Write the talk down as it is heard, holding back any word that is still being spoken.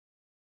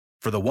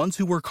For the ones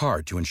who work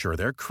hard to ensure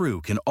their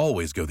crew can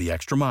always go the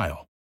extra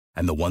mile,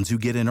 and the ones who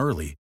get in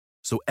early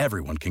so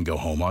everyone can go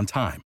home on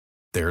time,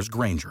 there's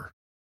Grainger,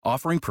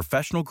 offering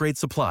professional-grade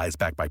supplies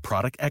backed by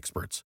product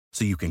experts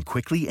so you can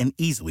quickly and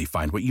easily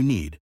find what you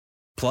need.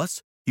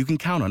 Plus, you can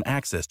count on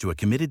access to a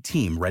committed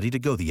team ready to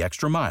go the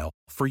extra mile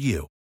for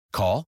you.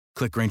 Call,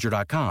 click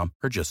Grainger.com,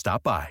 or just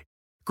stop by.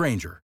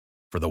 Grainger,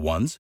 for the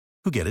ones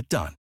who get it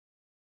done.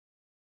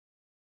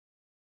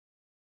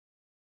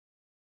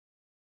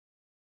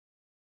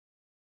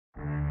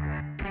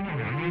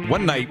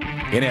 One night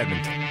in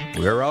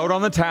Edmonton, we were out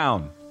on the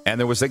town, and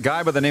there was a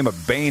guy by the name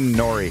of Bain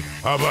Norrie.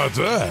 How about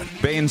that?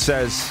 Bain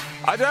says,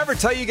 "I'd ever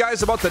tell you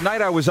guys about the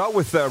night I was out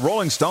with the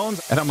Rolling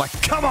Stones?" And I'm like,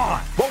 "Come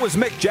on, what was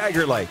Mick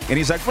Jagger like?" And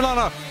he's like, "Well,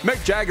 no,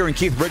 Mick Jagger and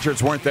Keith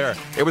Richards weren't there.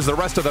 It was the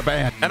rest of the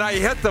band." And I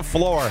hit the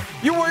floor.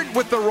 "You weren't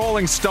with the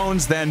Rolling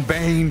Stones then,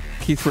 Bain."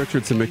 Keith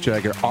Richards and Mick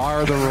Jagger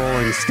are the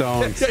Rolling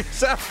Stones.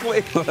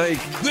 Exactly.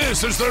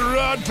 This is the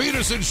Rod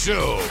Peterson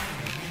Show.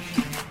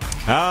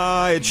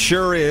 It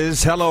sure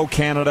is. Hello,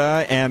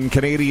 Canada and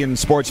Canadian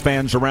sports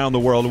fans around the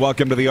world.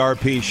 Welcome to the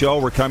RP Show.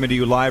 We're coming to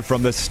you live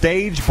from the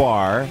Stage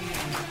Bar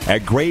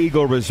at Grey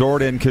Eagle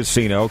Resort and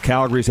Casino,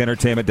 Calgary's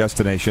entertainment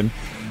destination.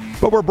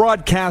 But we're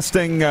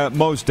broadcasting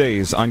most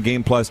days on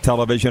Game Plus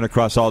television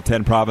across all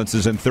 10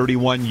 provinces and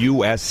 31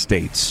 U.S.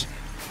 states.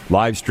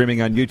 Live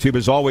streaming on YouTube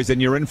as always,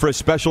 and you're in for a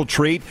special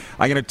treat.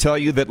 I'm going to tell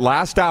you that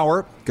last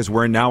hour, because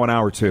we're now in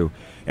hour 2,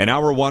 in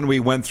hour 1,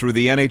 we went through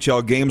the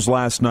NHL games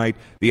last night,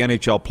 the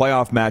NHL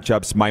playoff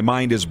matchups. My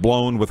mind is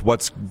blown with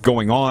what's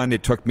going on.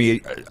 It took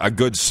me a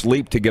good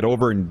sleep to get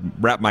over and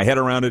wrap my head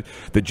around it.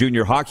 The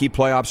junior hockey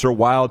playoffs are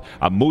wild.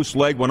 A Moose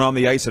Leg went on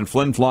the ice in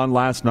Flin Flon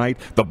last night.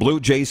 The Blue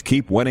Jays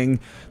keep winning.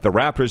 The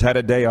Raptors had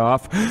a day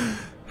off.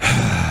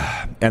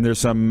 And there's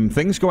some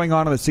things going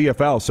on in the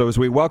CFL. So as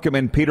we welcome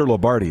in Peter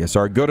Loubardias,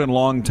 our good and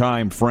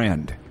long-time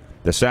friend,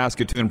 the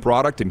Saskatoon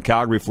product and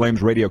Calgary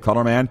Flames radio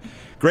color man.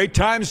 Great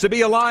times to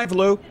be alive,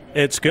 Lou.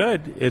 It's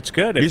good. It's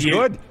good. He's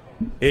good.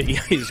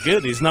 He's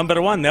good. He's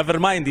number one. Never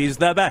mind. He's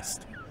the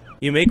best.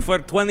 You make for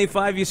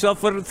 25, you sell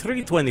for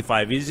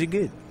 325. Is he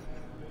good?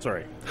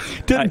 Sorry.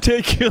 Didn't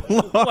take you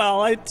long.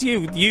 Well,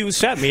 you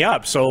set me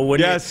up. So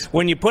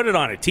when you put it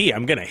on a tee,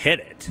 I'm going to hit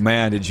it.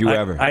 Man, did you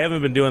ever. I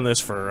haven't been doing this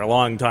for a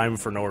long time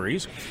for no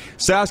reason.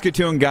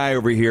 Saskatoon guy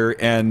over here,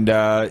 and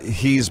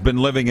he's been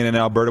living in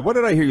Alberta. What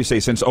did I hear you say,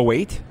 since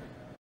 2008? Is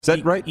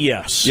that right?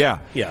 Yes. Yeah.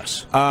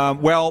 Yes.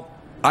 Well,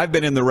 I've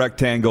been in the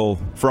rectangle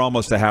for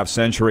almost a half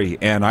century,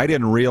 and I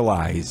didn't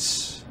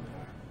realize.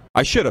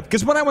 I should have,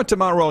 because when I went to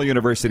Mount Royal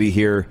University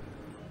here,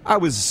 I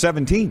was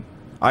 17.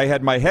 I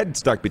had my head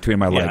stuck between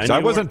my legs. I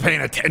wasn't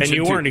paying attention. And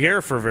you weren't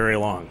here for very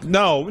long.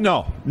 No.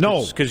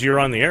 Because you were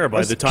on the air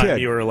by the time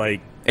you were like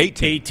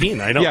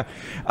 18. I know.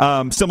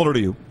 Yeah. Similar to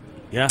you.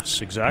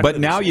 Yes, exactly. But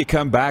now you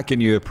come back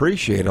and you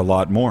appreciate a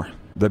lot more.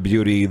 The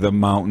beauty, the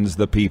mountains,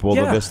 the people,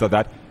 the this, the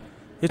that.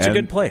 It's a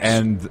good place.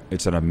 And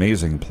it's an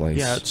amazing place.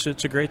 Yeah, it's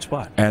a great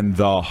spot. And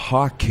the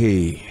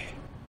hockey.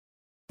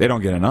 They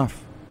don't get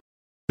enough.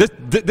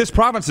 This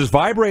province is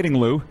vibrating,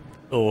 Lou.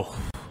 Oh,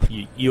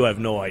 you have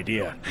no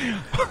idea.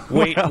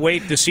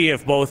 Wait to see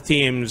if both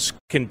teams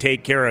can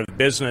take care of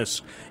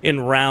business in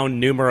round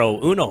numero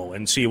uno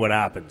and see what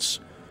happens.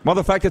 Well,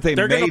 the fact that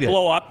they're going to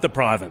blow up the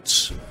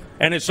province.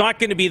 And it's not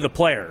going to be the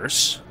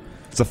players.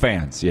 It's the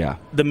fans, yeah.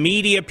 The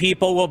media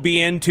people will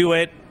be into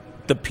it.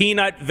 The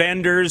peanut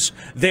vendors,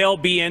 they'll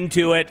be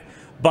into it.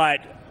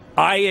 But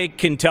I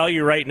can tell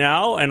you right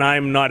now, and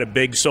I'm not a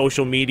big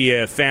social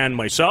media fan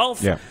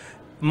myself,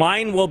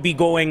 mine will be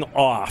going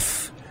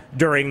off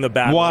during the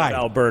Battle of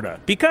Alberta.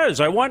 Because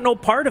I want no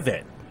part of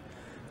it.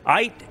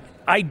 I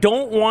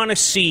don't want to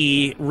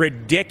see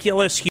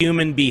ridiculous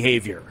human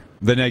behavior.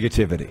 The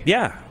negativity.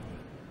 Yeah.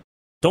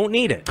 Don't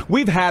need it.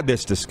 We've had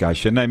this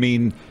discussion. I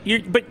mean...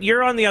 But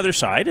you're on the other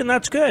side, and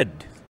that's good.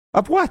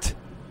 Of what?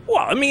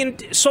 Well, I mean,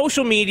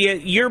 social media,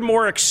 you're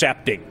more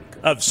accepting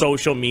of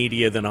social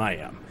media than I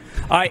am.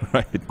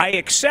 I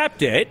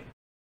accept it,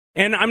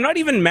 and I'm not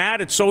even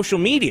mad at social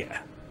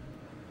media.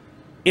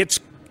 It's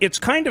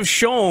kind of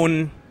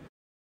shown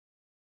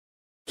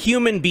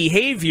human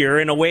behavior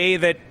in a way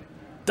that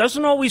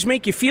doesn't always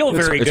make you feel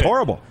very good. It's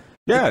horrible.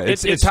 Yeah,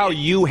 it's how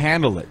you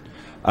handle it.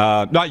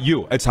 Not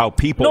you. It's how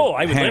people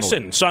handle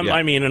it.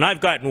 I mean, and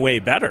I've gotten way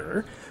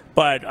better.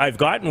 But I've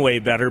gotten way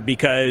better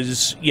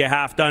because you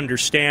have to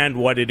understand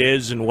what it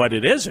is and what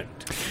it isn't.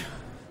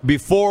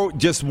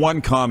 Just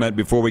one comment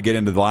before we get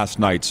into the last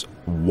night's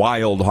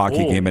wild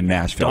hockey game in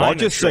Nashville. I'll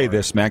just say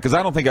this, man, because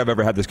I don't think I've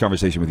ever had this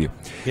conversation with you.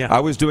 Yeah. I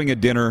was doing a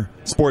dinner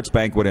sports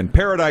banquet in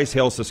Paradise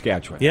Hill,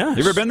 Saskatchewan. Yes.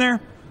 You ever been there?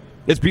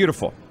 It's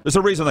beautiful. There's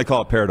a reason they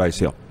call it Paradise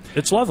Hill.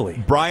 It's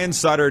lovely. Brian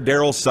Sutter,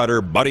 Daryl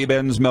Sutter, Buddy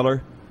Benz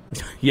Miller.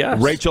 Yes.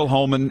 Rachel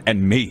Holman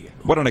and me.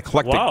 What an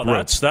eclectic group.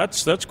 Wow,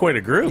 that's quite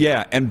a group.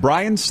 Yeah, and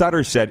Brian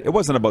Sutter said, it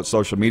wasn't about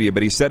social media,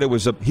 but he said it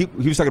was, he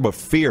was talking about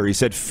fear. He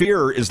said,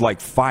 fear is like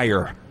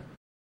fire.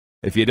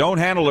 If you don't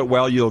handle it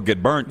well, you'll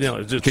get burnt.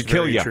 It could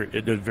kill you.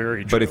 It is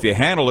very true. But if you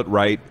handle it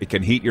right, it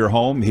can heat your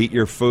home, heat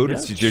your food.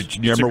 Yes. It's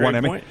your number one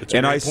enemy.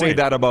 And I say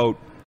that about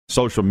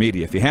social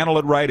media. If you handle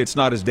it right, it's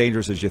not as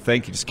dangerous as you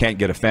think. You just can't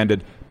get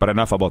offended. But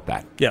enough about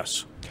that.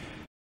 Yes.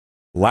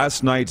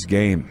 Last night's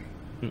game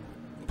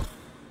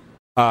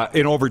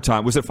in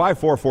overtime, was it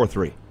 5-4 or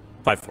 4-3?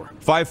 5-4.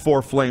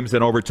 5-4 Flames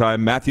in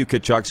overtime. Matthew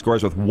Tkachuk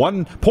scores with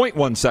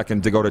 1.1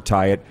 second to go to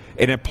tie it.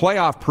 In a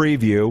playoff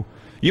preview,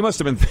 you must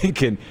have been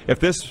thinking, if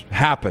this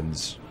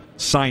happens,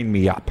 sign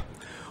me up.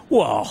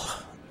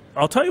 Well,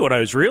 I'll tell you what I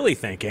was really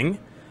thinking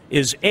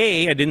is,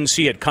 I didn't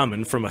see it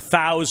coming from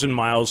 1,000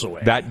 miles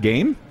away. That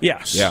game?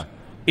 Yes. Yeah.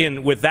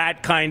 With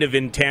that kind of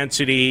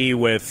intensity,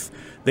 with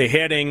the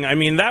hitting, I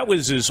mean, that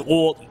was as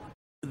old.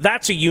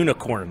 That's a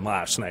unicorn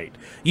last night.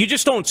 You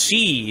just don't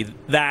see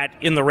that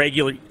in the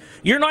regular.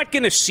 You're not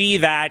going to see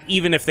that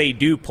even if they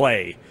do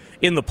play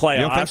in the playoffs.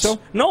 You don't think so?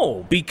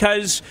 No,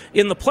 because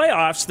in the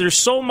playoffs, there's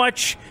so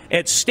much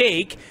at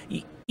stake.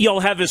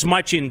 You'll have as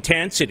much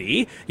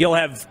intensity. You'll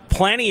have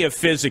plenty of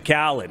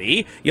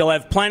physicality. You'll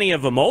have plenty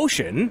of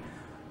emotion.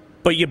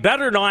 But you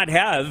better not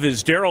have,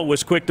 as Darryl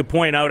was quick to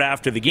point out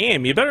after the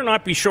game, you better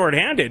not be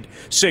shorthanded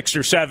 6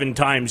 or 7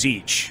 times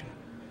each.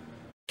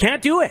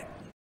 Can't do it.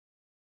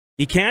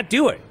 You can't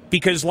do it.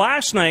 Because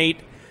last night,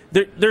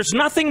 there's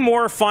nothing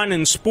more fun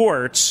in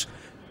sports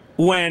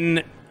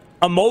when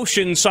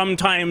emotion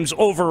sometimes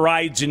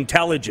overrides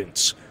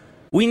intelligence.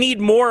 We need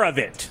more of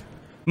it.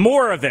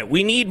 More of it.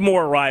 We need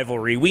more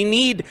rivalry. We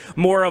need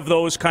more of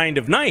those kind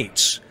of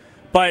nights.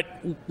 But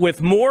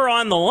with more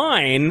on the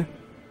line,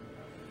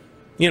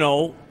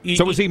 So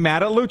was he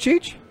mad at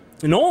Lucic?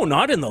 No,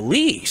 not in the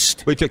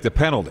least. We took the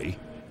penalty.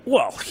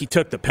 Well, he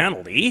took the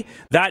penalty.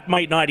 That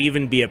might not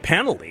even be a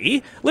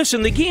penalty.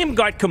 Listen, the game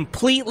got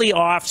completely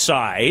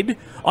offside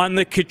on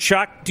the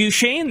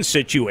Tkachuk-Duchesne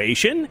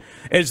situation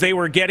as they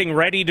were getting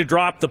ready to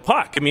drop the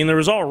puck. I mean, there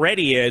was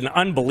already an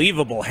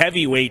unbelievable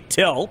heavyweight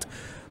tilt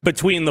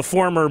between the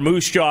former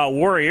Moose Jaw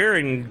Warrior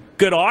and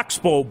good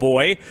Oxbow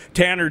boy,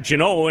 Tanner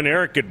Jeannot and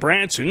Eric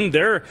Goodbranson.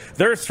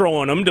 They're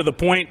throwing them to the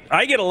point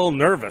I get a little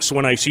nervous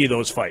when I see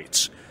those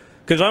fights.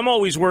 Because I'm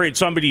always worried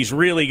somebody's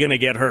really going to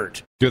get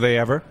hurt. Do they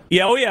ever?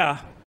 Yeah, oh yeah.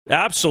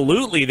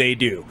 Absolutely they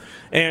do.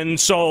 And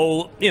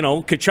so,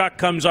 Tkachuk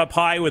comes up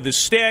high with his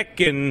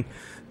stick and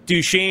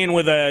Duchesne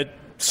with a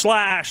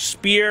slash,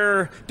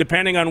 spear,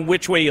 depending on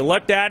which way you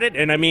looked at it.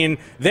 And I mean,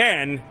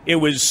 then it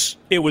was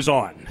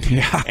on.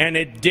 Yeah. And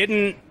it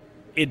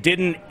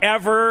didn't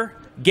ever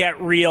get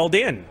reeled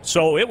in.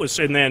 So it was,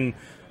 and then,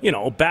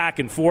 back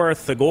and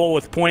forth, the goal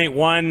with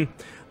 .1.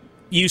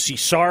 UC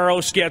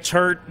Saros gets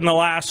hurt in the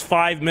last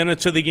 5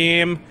 minutes of the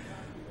game.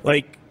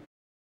 When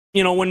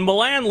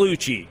Milan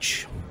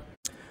Lucic,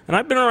 and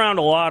I've been around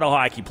a lot of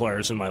hockey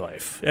players in my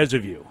life, as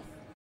have you,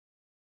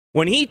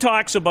 when he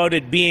talks about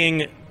it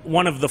being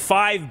one of the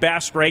 5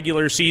 best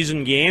regular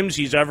season games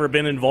he's ever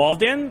been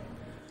involved in,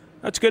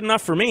 that's good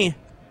enough for me.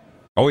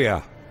 Oh,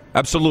 yeah.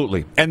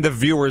 Absolutely. And the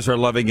viewers are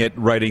loving it,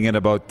 writing in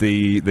about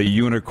the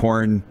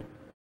unicorn.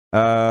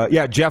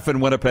 Jeff in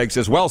Winnipeg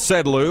says, well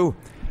said, Lou.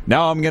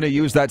 Now I'm going to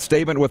use that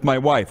statement with my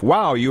wife.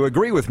 Wow, you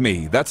agree with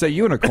me. That's a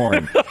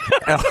unicorn.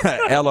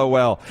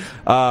 LOL.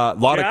 A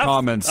lot of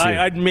comments.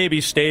 I'd maybe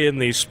stay in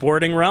the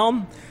sporting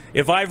realm.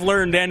 If I've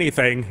learned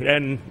anything,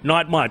 and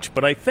not much,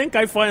 but I think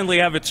I finally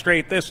have it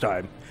straight this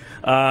time.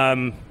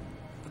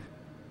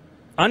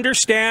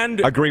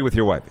 Understand. Agree with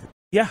your wife.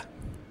 Yeah.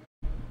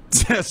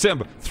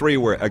 Simba, 3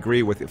 words.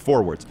 Agree with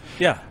 4 words.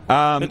 Yeah.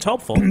 It's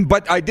helpful.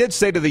 But I did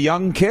say to the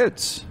young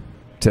kids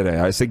today,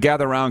 I said,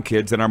 gather around,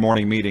 kids, in our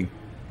morning meeting.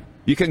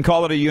 You can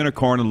call it a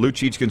unicorn, and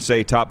Lucic can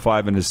say top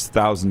 5 in his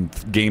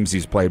 1,000th games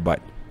he's played,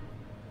 but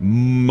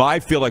I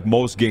feel like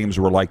most games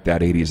were like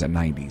that, 80s and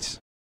 90s.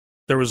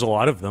 There was a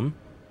lot of them.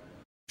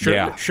 Sure,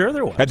 yeah. Sure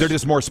there was. And they're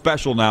just more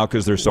special now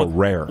because they're so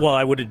rare.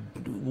 Well,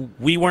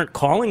 we weren't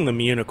calling them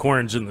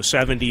unicorns in the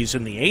 70s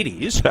and the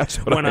 80s. That's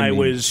what when I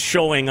was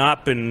showing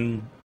up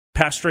and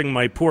pestering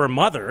my poor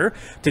mother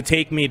to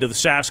take me to the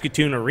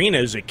Saskatoon Arena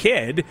as a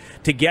kid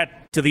to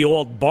get to the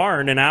old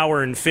barn an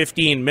hour and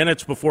 15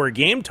 minutes before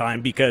game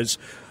time because,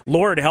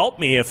 Lord help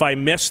me, if I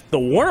missed the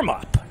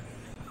warm-up.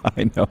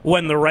 I know.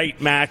 When the right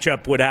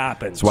matchup would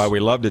happen. That's why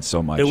we loved it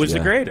so much. It was the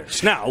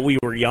greatest. Now, we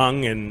were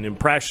young and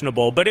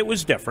impressionable, but it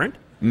was different.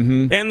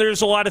 Mm-hmm. And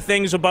there's a lot of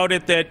things about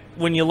it that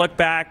when you look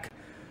back,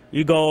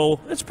 you go,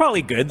 it's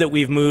probably good that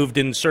we've moved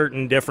in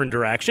certain different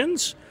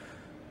directions.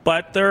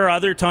 But there are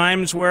other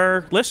times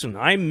where, listen,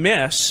 I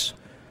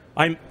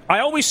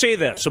always say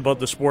this about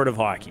the sport of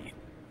hockey.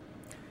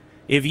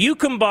 If you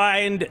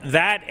combined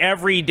that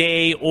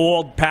everyday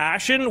old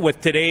passion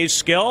with today's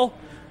skill,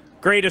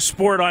 greatest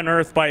sport on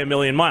earth by a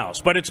million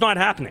miles. But it's not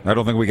happening. I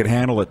don't think we could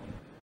handle it.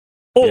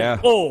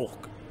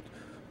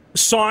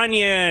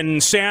 Sonia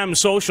and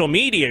Sam's social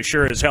media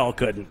sure as hell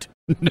couldn't.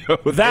 No,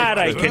 that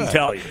I can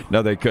tell you.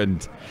 No, they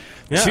couldn't.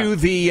 Yeah. To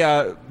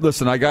the,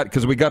 listen,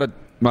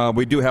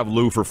 we do have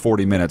Lou for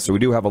 40 minutes, so we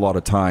do have a lot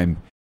of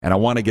time, and I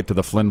want to get to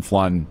the Flin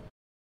Flon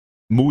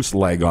moose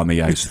leg on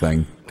the ice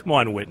thing. Come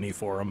on, Whitney,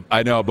 for him.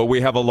 I know, but we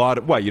have a lot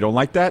of, what, you don't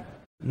like that?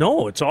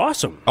 No, it's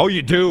awesome. Oh,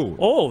 you do?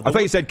 Oh. I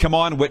thought you said, come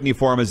on, Whitney,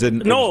 for him, as in...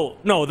 No,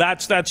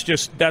 that's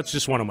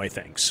just one of my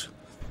things.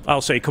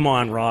 I'll say, come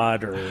on,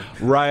 Rod. Or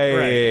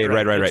Right.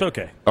 It's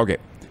okay. Okay.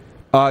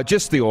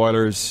 Just the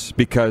Oilers,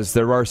 because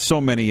there are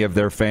so many of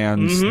their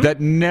fans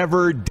that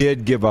never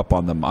did give up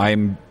on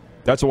them.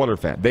 That's a Oilers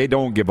fan. They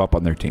don't give up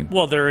on their team.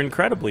 Well, they're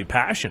incredibly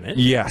passionate.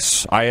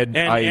 Yes, I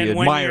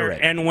admire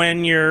it. And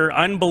when you're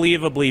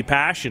unbelievably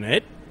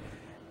passionate,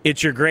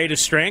 it's your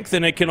greatest strength,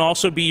 and it can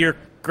also be your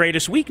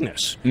greatest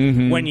weakness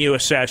when you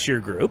assess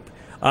your group.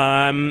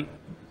 I'll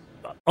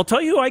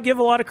tell you who I give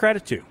a lot of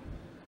credit to.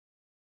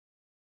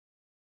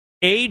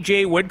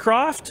 A.J.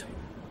 Woodcroft.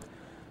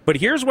 But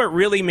here's what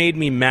really made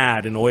me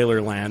mad in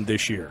Oilerland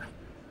this year.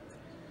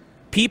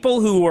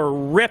 People who were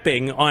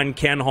ripping on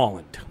Ken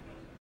Holland.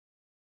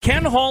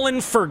 Ken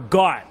Holland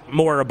forgot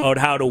more about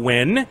how to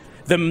win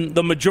than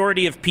the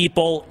majority of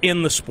people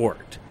in the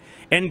sport.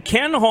 And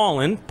Ken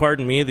Holland,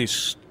 pardon me,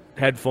 these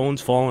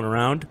headphones falling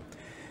around.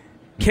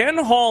 Ken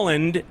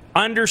Holland,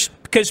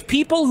 because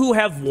people who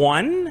have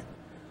won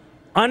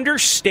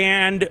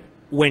understand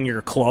when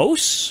you're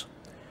close,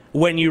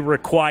 when you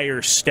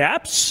require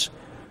steps,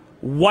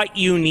 what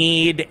you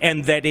need,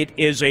 and that it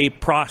is a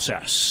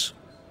process.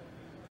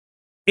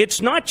 It's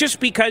not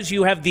just because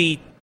you have the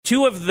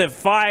 2 of the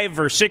 5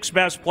 or 6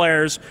 best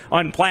players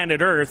on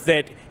planet Earth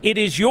that it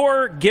is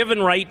your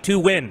given right to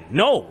win.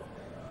 No.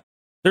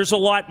 There's a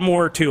lot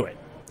more to it.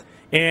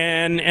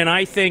 And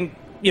I think,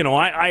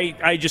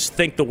 I just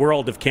think the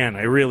world of Ken.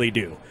 I really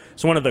do.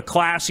 He's one of the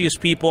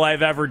classiest people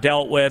I've ever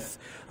dealt with.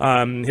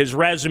 His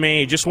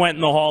resume just went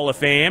in the Hall of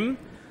Fame.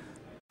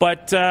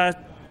 But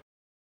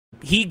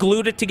he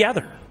glued it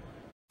together.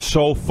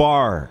 So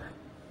far.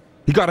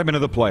 He got him into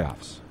the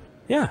playoffs.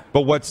 Yeah.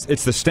 But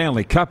it's the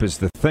Stanley Cup is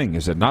the thing,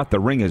 is it not? The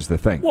ring is the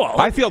thing. Well,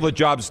 I feel the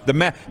job's,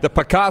 the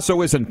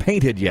Picasso isn't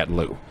painted yet,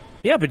 Lou.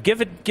 Yeah, but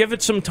give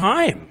it some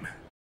time.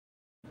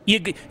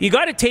 You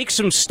got to take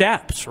some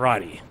steps,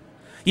 Roddy.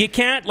 You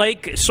can't,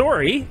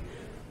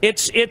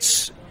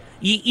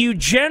 you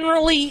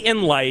generally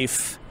in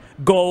life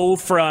go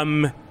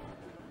from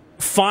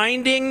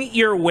finding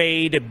your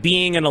way to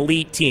being an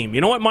elite team.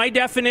 You know what my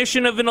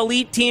definition of an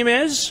elite team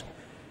is?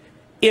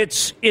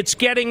 It's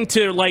getting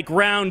to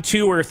round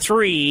 2 or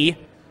 3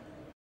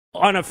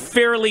 on a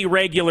fairly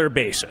regular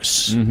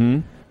basis.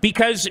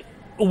 Because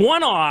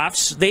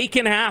one-offs, they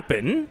can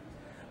happen,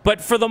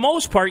 but for the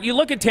most part, you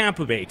look at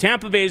Tampa Bay.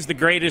 Tampa Bay is the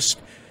greatest.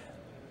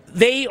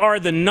 They are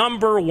the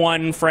number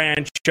 1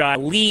 franchise,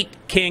 elite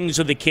kings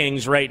of the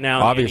kings right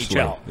now Obviously,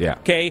 in the NHL. Yeah.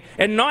 Okay?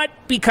 And not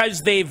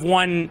because they've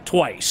won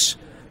twice,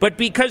 but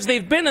because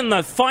they've been in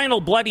the final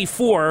bloody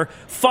 4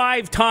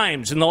 5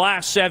 times in the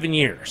last 7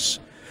 years.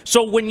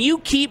 So when you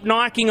keep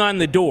knocking on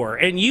the door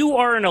and you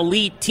are an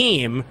elite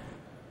team,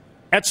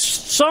 at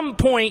some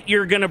point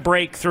you're going to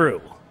break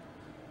through.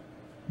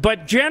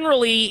 But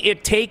generally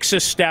it takes a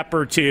step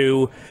or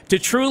two to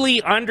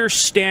truly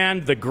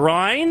understand the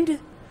grind,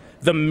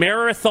 the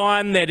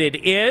marathon that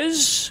it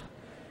is,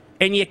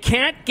 and you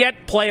can't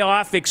get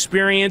playoff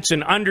experience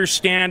and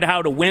understand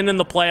how to win in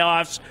the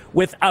playoffs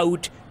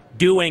without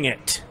doing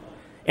it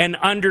and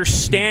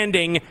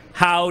understanding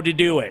how to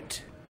do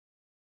it.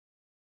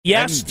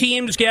 Yes,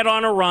 teams get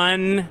on a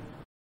run,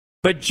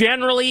 but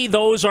generally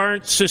those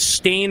aren't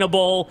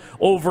sustainable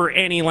over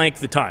any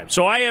length of time.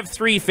 So I have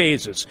 3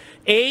 phases.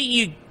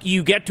 A,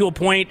 you get to a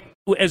point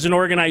as an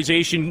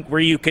organization where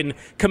you can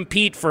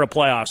compete for a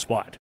playoff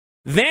spot.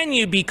 Then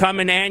you become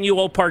an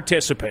annual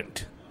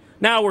participant.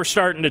 Now we're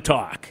starting to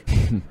talk.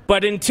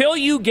 But until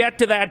you get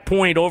to that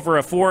point over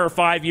a 4 or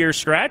 5 year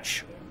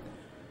stretch,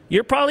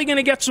 you're probably going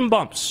to get some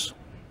bumps.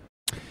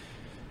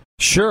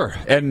 Sure,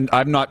 and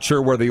I'm not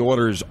sure where the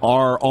Oilers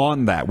are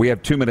on that. We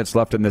have 2 minutes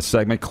left in this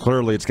segment.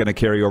 Clearly, it's going to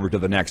carry over to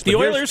the next. The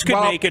Oilers could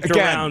make it to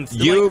round.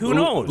 Who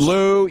knows?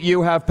 Lou,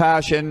 you have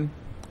passion.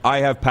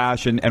 I have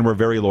passion, and we're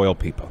very loyal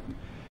people.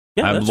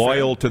 Yeah, I'm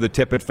loyal to the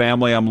Tippett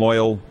family. I'm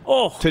loyal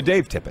to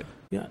Dave Tippett.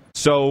 Yeah.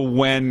 So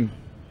when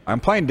I'm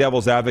playing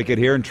devil's advocate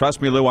here, and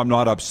trust me, Lou, I'm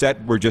not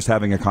upset. We're just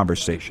having a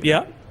conversation.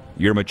 Yeah.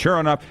 You're mature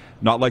enough,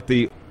 not like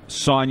the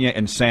Sonia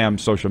and Sam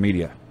social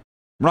media.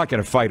 We're not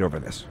going to fight over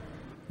this.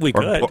 We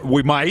could. Or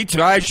we might.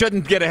 I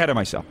shouldn't get ahead of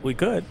myself. We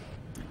could.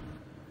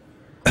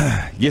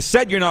 You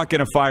said you're not going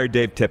to fire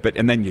Dave Tippett,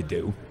 and then you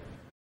do.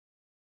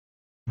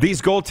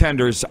 These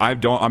goaltenders,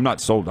 I'm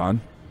not sold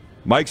on.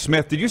 Mike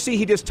Smith, did you see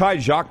he just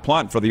tied Jacques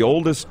Plante for the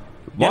longest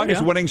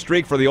winning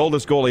streak for the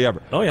oldest goalie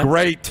ever? Oh, yeah.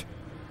 Great.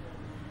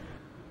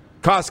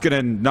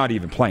 Koskinen, not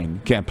even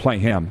playing. Can't play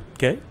him.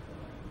 Okay.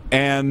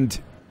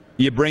 And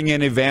you bring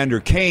in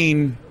Evander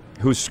Kane,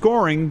 who's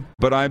scoring,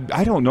 but I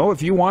don't know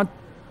if you want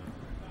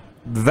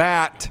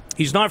that.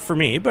 He's not for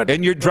me, but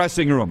in your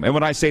dressing room. And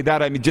when I say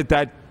that, I mean just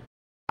that.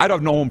 I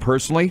don't know him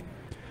personally,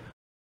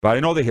 but I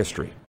know the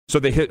history. So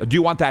do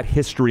you want that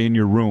history in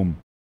your room?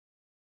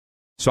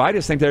 So I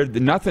just think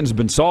nothing's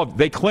been solved.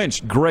 They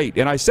clinched, great.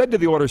 And I said to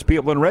the Oilers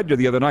people in Red Deer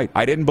the other night,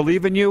 I didn't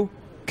believe in you.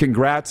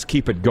 Congrats,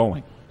 keep it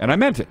going. And I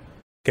meant it.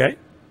 Okay.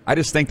 I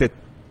just think that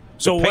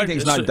the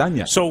painting's not done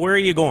yet. So where are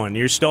you going?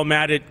 You're still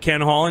mad at Ken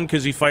Holland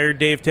because he fired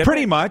Dave Tippett?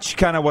 Pretty much,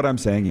 kind of what I'm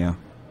saying, yeah.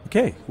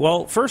 Okay.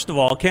 Well, first of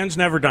all, Ken's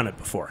never done it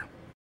before.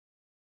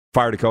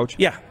 Fired a coach?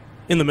 Yeah.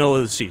 in the middle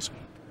of the season.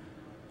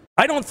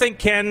 I don't think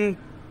Ken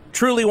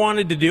truly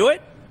wanted to do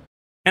it,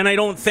 and I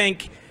don't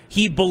think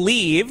he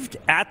believed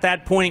at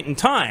that point in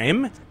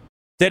time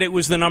that it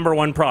was the number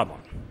one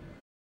problem.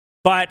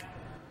 But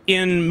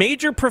in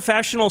major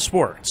professional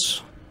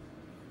sports,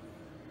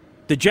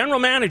 the general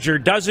manager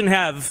doesn't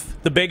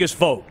have the biggest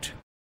vote.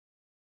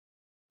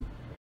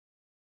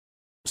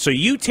 So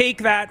you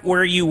take that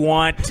where you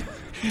want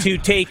to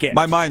take it.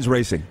 My mind's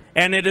racing.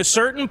 And at a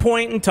certain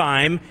point in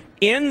time,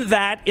 in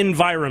that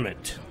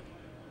environment,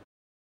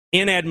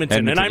 in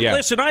Edmonton,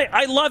 listen,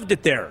 I loved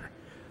it there.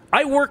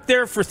 I worked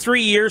there for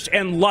 3 years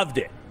and loved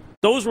it.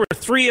 Those were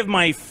 3 of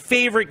my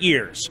favorite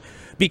years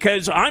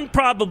because I'm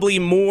probably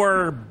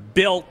more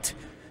built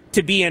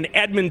to be an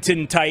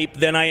Edmonton type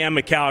than I am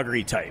a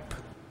Calgary type.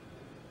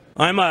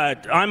 I'm a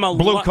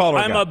blue collar.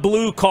 I'm a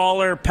blue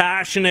collar,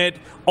 passionate,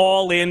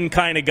 all in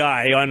kind of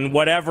guy on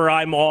whatever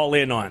I'm all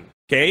in on.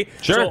 Okay,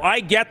 sure. So I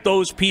get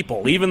those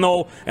people, even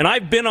though, and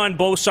I've been on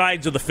both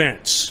sides of the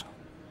fence.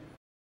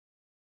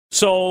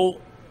 So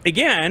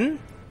again,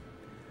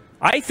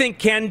 I think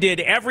Ken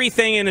did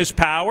everything in his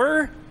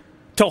power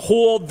to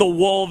hold the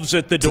Wolves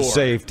at the door. To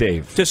save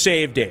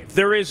Dave.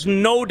 There is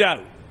no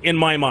doubt in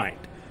my mind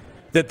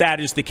that that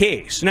is the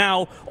case.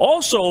 Now,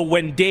 also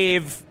when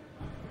Dave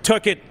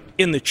took it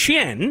in the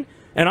chin,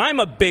 and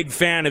I'm a big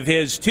fan of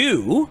his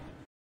too,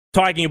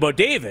 talking about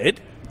David,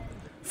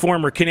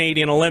 former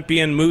Canadian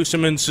Olympian,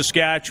 Moosomin,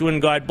 Saskatchewan,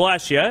 God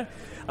bless you.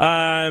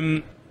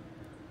 But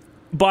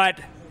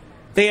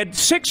they had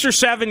 6 or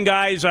 7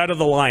 guys out of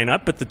the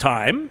lineup at the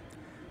time.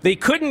 They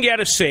couldn't get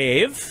a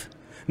save.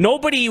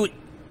 Nobody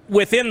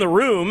within the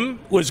room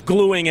was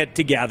gluing it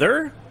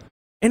together.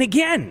 And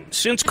again,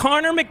 since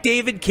Connor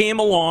McDavid came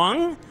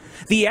along,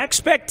 the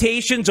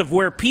expectations of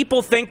where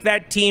people think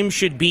that team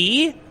should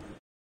be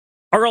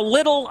are a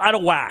little out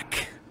of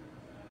whack.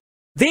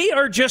 They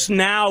are just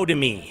now, to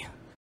me,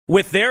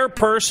 with their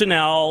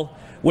personnel,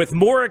 with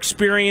more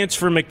experience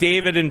for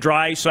McDavid and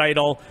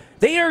Draisaitl,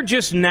 they are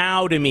just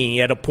now, to me,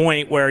 at a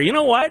point where, you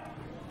know what?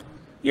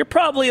 You're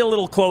probably a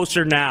little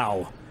closer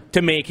now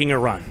to making a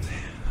run.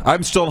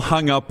 I'm still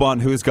hung up on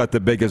who's got the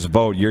biggest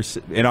vote.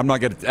 And I'm not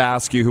going to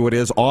ask you who it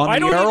is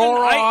on the air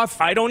or off.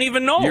 I don't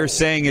even know. You're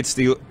saying it's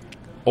the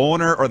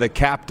owner or the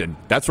captain.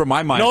 That's where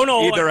my mind is.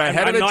 No, either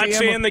ahead I'm of the not GM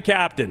saying the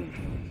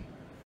captain.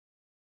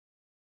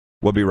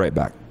 We'll be right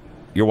back.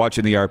 You're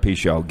watching the RP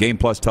Show, Game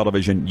Plus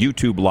Television,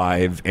 YouTube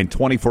Live, and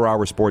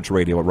 24-hour sports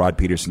radio at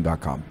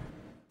rodpeterson.com.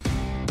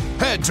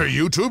 Head to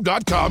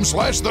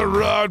youtube.com/The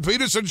Rod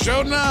Peterson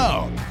Show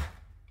now.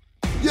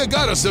 You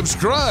gotta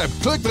subscribe.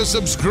 Click the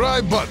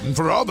subscribe button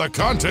for all the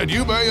content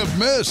you may have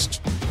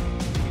missed.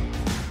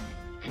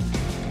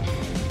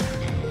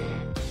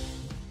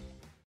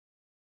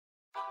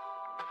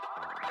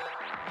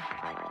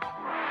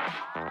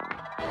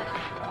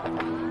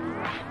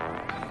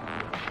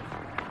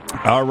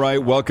 All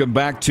right, welcome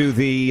back to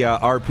the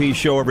RP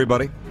Show,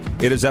 everybody.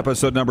 It is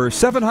episode number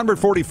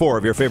 744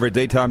 of your favorite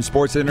daytime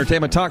sports and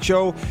entertainment talk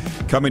show,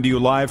 coming to you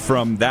live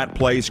from that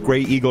place, Grey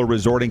Eagle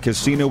Resort and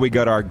Casino. We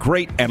got our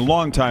great and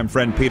longtime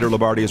friend Peter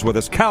Loubardias with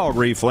us,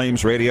 Calgary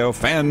Flames Radio,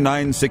 Fan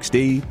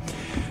 960.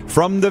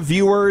 From the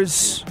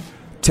viewers,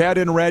 Ted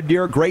and Red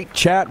Deer, great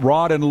chat.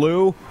 Rod and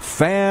Lou,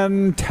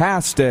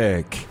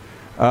 fantastic.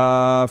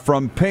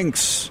 From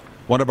Pinks,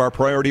 one of our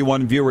Priority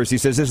One viewers, he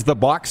says, is the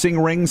boxing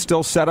ring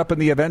still set up in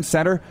the event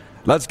center?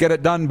 Let's get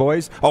it done,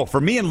 boys. Oh,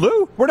 for me and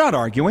Lou, we're not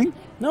arguing.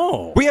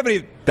 No. We haven't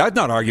even, that's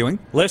not arguing.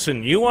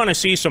 Listen, you want to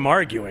see some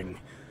arguing.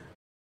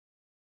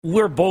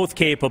 We're both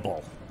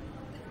capable.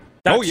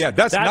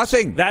 That's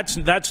nothing.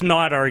 That's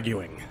not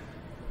arguing.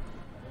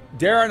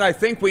 Darren, I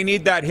think we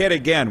need that hit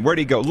again. Where'd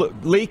he go?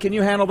 Lee, can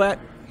you handle that?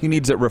 He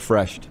needs it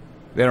refreshed.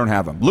 They don't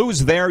have him.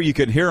 Lou's there. You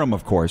could hear him,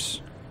 of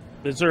course.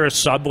 Is there a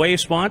Subway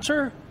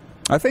sponsor?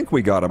 I think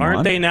we got him on.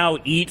 Aren't they now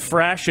Eat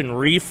Fresh and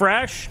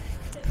Refresh?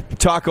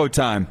 Taco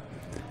time.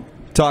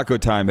 Taco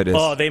time it is.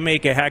 Oh, they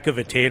make a heck of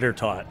a tater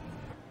tot.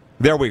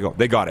 There we go.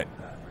 They got it.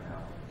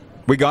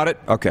 We got it?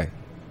 Okay.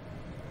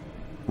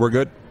 We're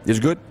good? Is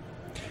good?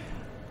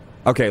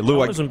 Okay, Lou.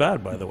 That wasn't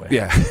bad, by the way.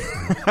 Yeah.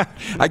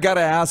 I got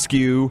to ask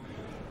you,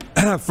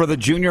 for the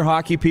junior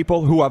hockey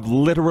people who have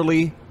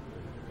literally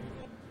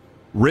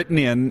written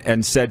in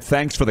and said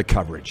thanks for the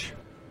coverage.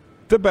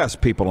 The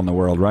best people in the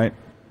world, right?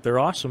 They're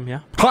awesome,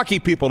 yeah. Hockey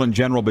people in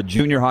general, but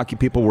junior hockey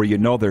people where you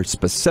know they're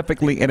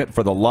specifically in it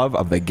for the love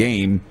of the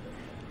game.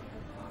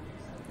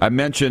 I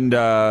mentioned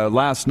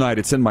last night,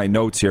 it's in my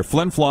notes here,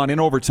 Flin Flon in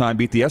overtime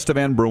beat the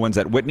Estevan Bruins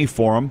at Whitney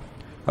Forum.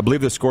 I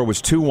believe the score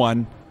was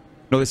 2-1.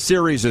 No, the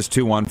series is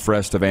 2-1 for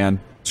Estevan.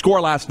 Score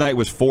last night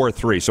was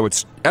 4-3. So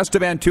it's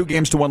Estevan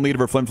 2-1 lead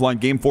over Flin Flon.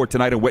 Game 4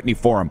 tonight at Whitney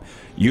Forum.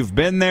 You've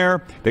been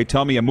there. They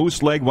tell me a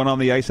moose leg went on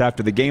the ice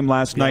after the game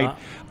last night.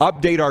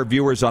 Update our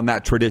viewers on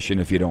that tradition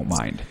if you don't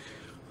mind.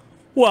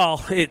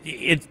 Well,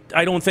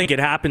 I don't think it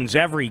happens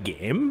every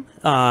game,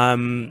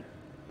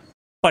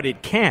 but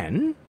it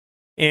can.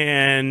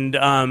 And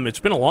it's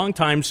been a long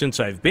time since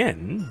I've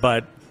been,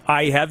 but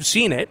I have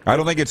seen it. I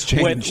don't think it's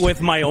changed.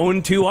 With my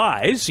own two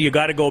eyes. You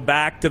got to go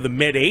back to the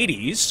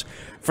mid-'80s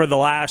for the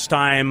last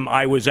time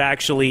I was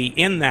actually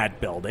in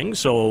that building.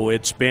 So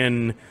it's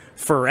been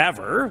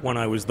forever when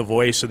I was the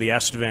voice of the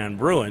Estevan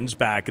Bruins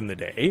back in the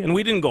day. And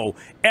we didn't go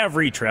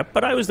every trip,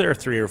 but I was there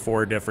 3 or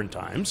 4 different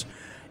times.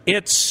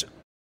 The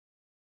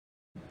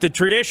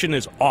tradition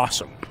is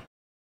awesome.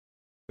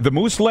 The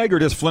Moose Leg or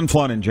just Flin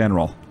Flon in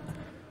general?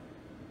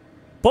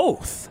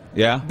 Both.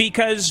 Yeah?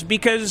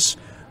 Because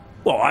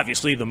well,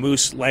 obviously the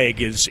Moose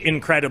Leg is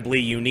incredibly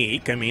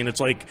unique. I mean,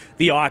 it's like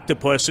the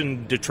octopus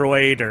in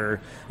Detroit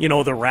or,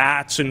 the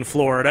rats in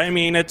Florida. I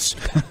mean, it's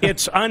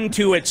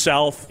unto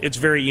itself. It's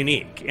very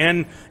unique.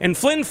 And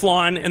Flin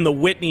Flon and the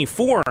Whitney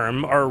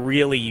Forum are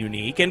really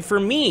unique. And for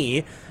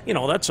me,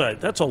 that's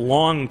a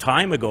long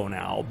time ago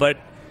now. But,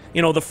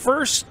 the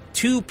first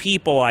 2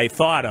 people I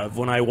thought of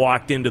when I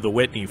walked into the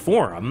Whitney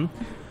Forum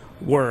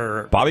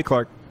were Bobby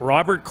Clark,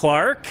 Robert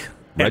Clark,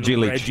 and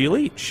Reggie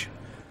Leach.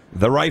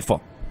 The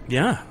Rifle.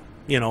 Yeah,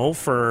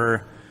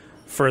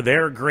 for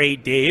their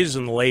great days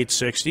in the late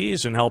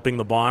 60s and helping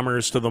the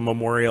Bombers to the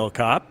Memorial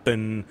Cup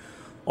and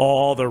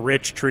all the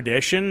rich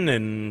tradition.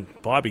 And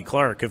Bobby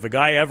Clark, if a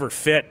guy ever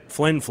fit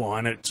Flin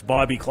Flon, it's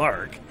Bobby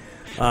Clark.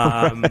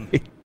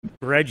 Right.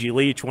 Reggie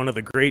Leach, one of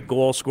the great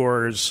goal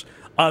scorers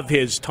of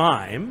his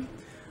time.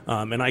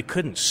 And I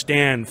couldn't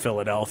stand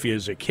Philadelphia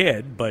as a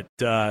kid, but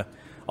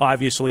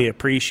obviously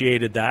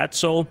appreciated that.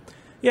 So,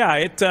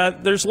 yeah,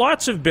 there's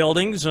lots of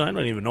buildings. I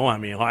don't even know how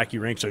many hockey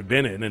rinks I've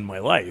been in my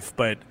life,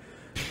 but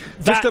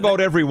just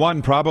about every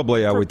one,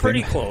 probably. I would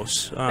pretty think.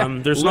 Close.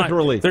 There's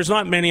Literally. There's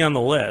not many on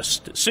the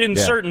list in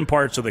certain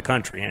parts of the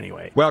country,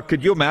 anyway. Well,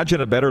 could you imagine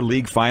a better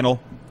league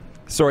final?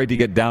 Sorry to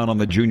get down on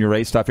the Junior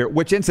A stuff here,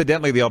 which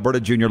incidentally, the Alberta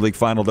Junior League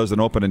final doesn't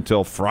open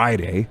until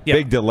Friday. Yeah.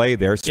 Big delay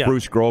there.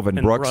 Spruce Grove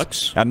and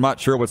Brooks. I'm not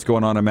sure what's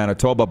going on in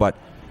Manitoba, but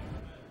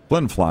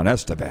Flin Flon,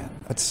 Estevan,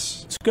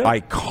 that's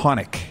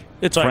iconic.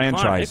 It's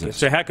franchises. Iconic.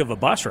 It's a heck of a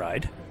bus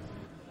ride.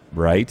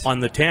 Right. On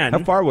the 10.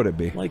 How far would it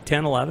be? Like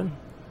 10, 11.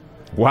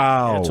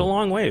 Wow. Yeah, it's a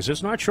long ways.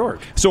 It's not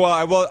short. So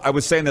I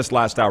was saying this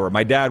last hour.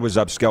 My dad was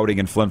up scouting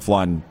in Flin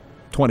Flon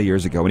 20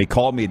 years ago, and he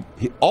called me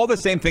all the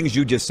same things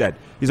you just said.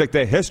 He's like,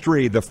 the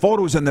history, the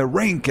photos in the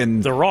rink,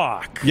 and the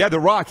rock. Yeah, the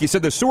rock. He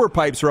said the sewer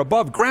pipes are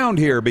above ground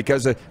here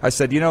because I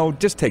said,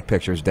 just take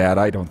pictures, Dad.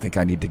 I don't think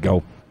I need to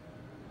go.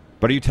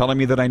 But are you telling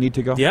me that I need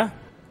to go? Yeah.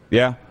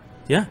 Yeah?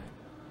 Yeah.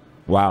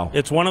 Wow.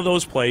 It's one of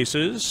those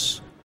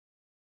places,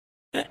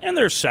 and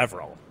there's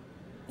several,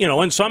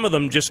 and some of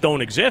them just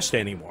don't exist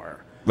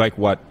anymore. Like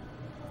what?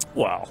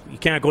 Well, you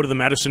can't go to the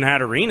Medicine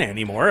Hat Arena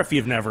anymore if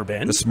you've never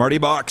been. The Smarty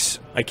Box.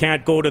 I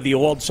can't go to the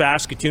old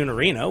Saskatoon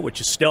Arena, which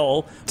is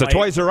still... It's a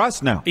Toys R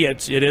Us now. Yeah,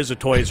 it is a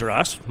Toys R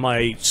Us.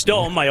 My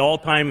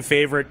all-time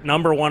favorite,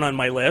 number one on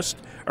my list,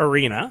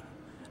 arena.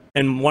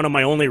 And one of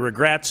my only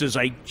regrets is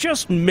I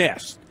just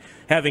missed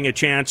having a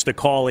chance to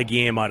call a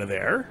game out of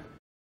there.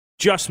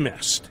 Just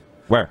missed.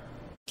 Where?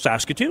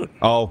 Saskatoon.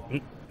 Oh.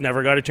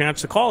 Never got a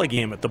chance to call a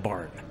game at the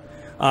barn.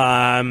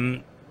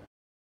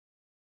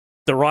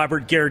 The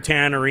Robert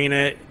Guertin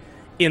Arena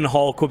in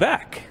Hull,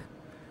 Quebec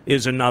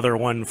is another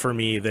one for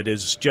me that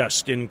is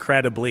just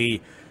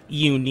incredibly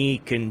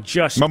unique and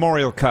just...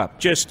 Memorial Cup.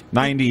 Just...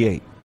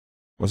 98,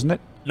 wasn't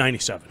it?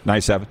 97.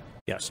 97?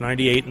 Yes,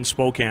 98 in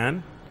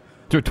Spokane.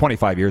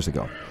 25 years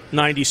ago.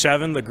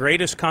 97, the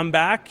greatest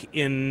comeback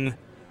in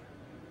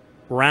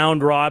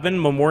round-robin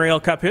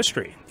Memorial Cup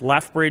history.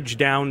 Lethbridge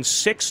down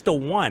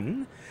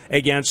 6-1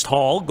 against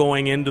Hull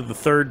going into the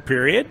third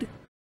period.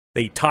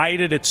 They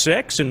tied it at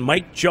 6, and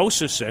Mike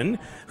Josephson,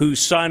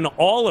 whose son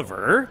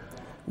Oliver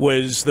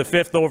was the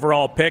 5th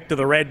overall pick to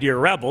the Red Deer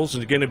Rebels,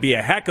 is going to be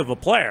a heck of a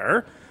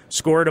player,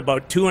 scored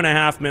about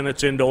 2.5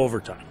 minutes into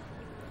overtime.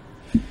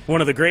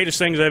 One of the greatest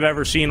things I've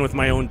ever seen with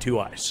my own 2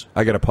 eyes.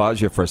 I got to pause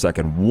you for a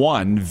second.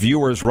 One,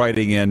 viewers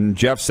writing in,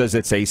 Jeff says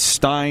it's a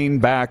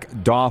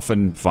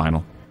Steinbach-Dauphin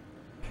final.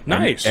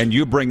 Nice. And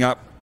you bring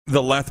up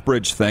the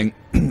Lethbridge thing.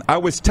 I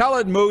was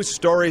telling Moose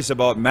stories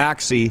about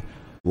Maxie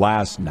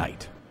last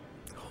night.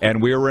 And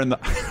we were in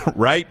the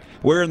right.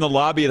 We're in the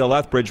lobby of the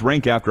Lethbridge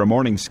rink after a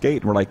morning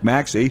skate, and we're like,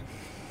 Maxie,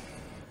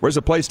 where's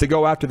a place to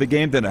go after the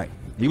game tonight?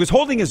 He was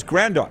holding his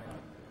granddaughter.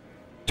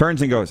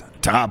 Turns and goes,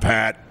 Top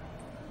Hat.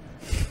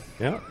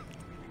 Yeah.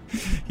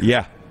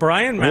 Yeah.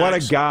 What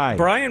a guy.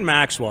 Brian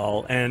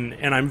Maxwell, and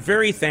I'm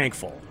very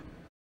thankful.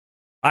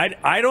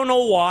 I don't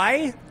know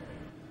why,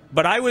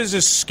 but I was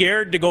as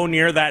scared to go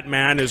near that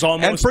man as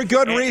almost... And for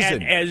good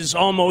reason. As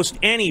almost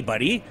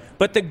anybody.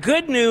 But the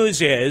good news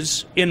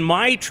is, in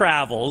my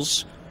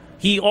travels,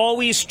 he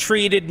always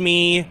treated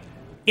me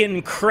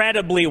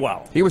incredibly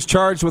well. He was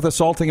charged with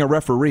assaulting a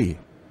referee.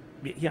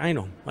 Yeah, I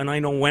know. And I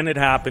know when it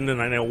happened,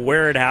 and I know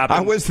where it happened.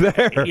 I was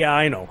there. Yeah,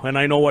 I know. And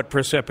I know what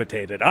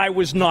precipitated. I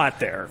was not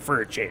there, for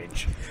a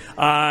change.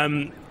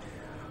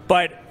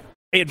 But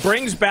it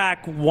brings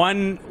back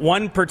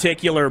one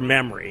particular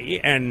memory,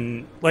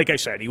 and like I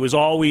said, he was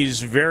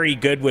always very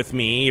good with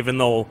me, even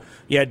though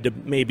you had to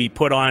maybe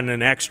put on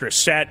an extra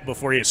set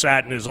before you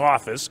sat in his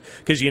office,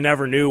 because you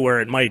never knew where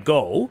it might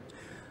go.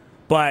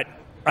 But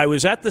I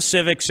was at the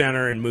Civic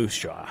Center in Moose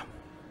Jaw,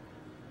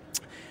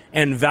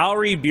 and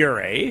Valerie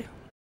Bure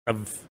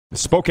of The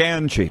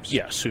Spokane Chiefs.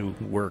 Yes, who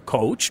were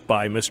coached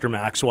by Mr.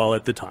 Maxwell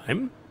at the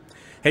time,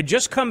 had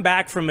just come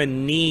back from a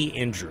knee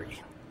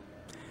injury.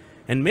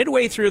 And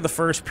midway through the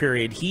first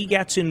period, he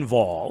gets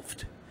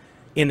involved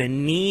in a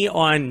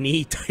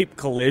knee-on-knee type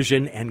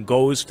collision and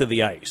goes to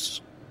the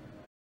ice.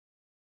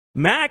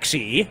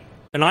 Maxie,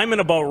 and I'm in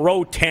about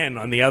row 10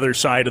 on the other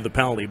side of the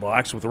penalty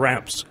box with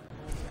Remps.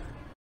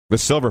 The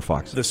Silver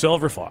Fox. The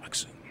Silver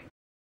Fox.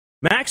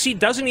 Maxie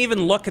doesn't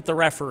even look at the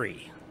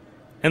referee.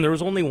 And there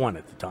was only one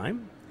at the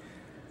time.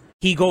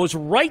 He goes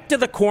right to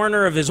the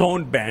corner of his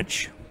own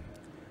bench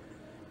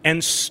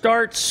and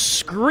starts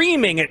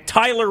screaming at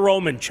Tyler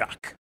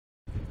Romanchuk.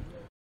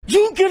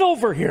 You get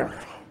over here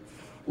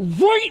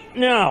right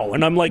now.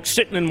 And I'm like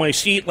sitting in my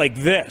seat like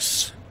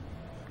this.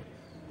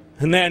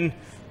 And then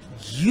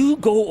you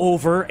go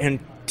over and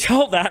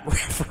tell that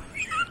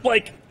referee.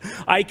 Like,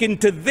 I can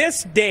to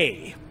this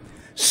day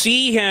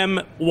see him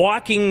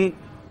walking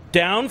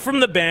down from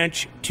the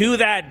bench to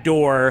that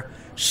door,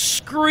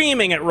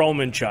 screaming at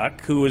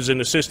Romanchuk, who was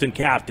an assistant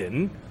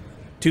captain,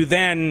 to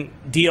then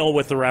deal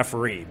with the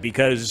referee,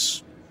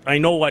 because I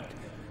know what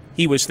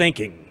he was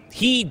thinking.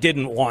 He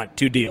didn't want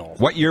to deal.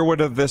 What year would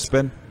have this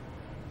been?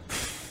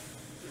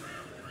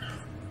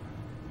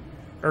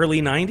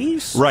 Early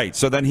 90s? Right,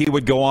 so then he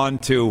would go on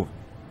to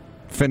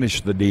finish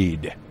the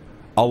deed,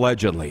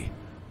 allegedly.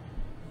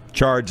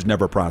 Charge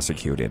never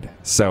prosecuted.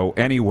 So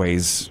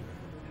anyways,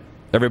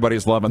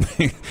 everybody's loving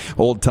the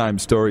old-time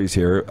stories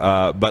here.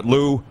 But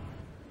Lou,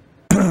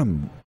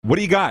 what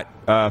do you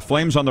got?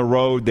 Flames on the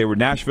road. They were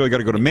Nashville. You got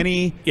to go to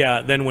Mini.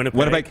 Yeah, then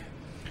Winnipeg.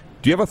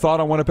 Do you have a thought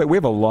on Winnipeg? We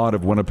have a lot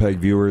of Winnipeg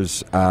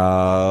viewers.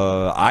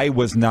 I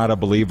was not a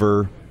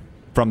believer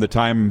from the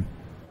time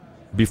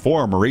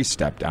before Maurice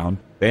stepped down.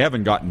 They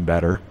haven't gotten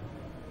better.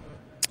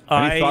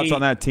 Any thoughts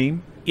on that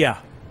team? Yeah.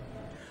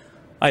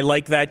 I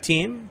like that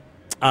team.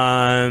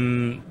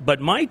 But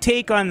my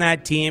take on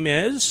that team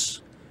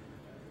is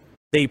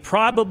they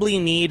probably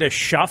need a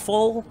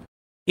shuffle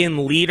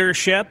in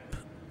leadership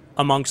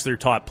amongst their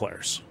top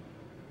players.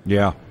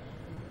 Yeah.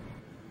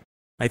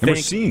 I think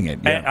we're seeing it.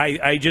 Yeah.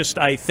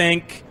 I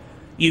think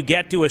you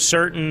get to a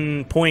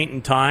certain point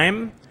in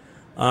time.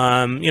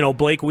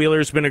 Blake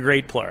Wheeler's been a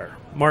great player.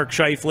 Mark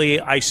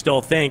Scheifele, I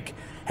still think,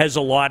 has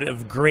a lot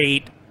of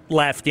great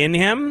left in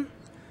him.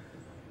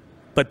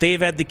 But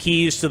they've had the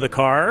keys to the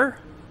car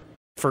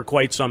for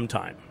quite some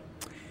time.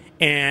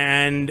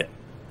 And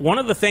one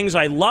of the things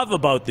I love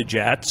about the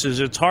Jets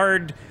is it's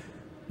hard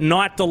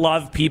not to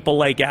love people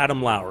like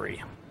Adam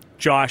Lowry,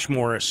 Josh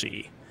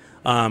Morrissey,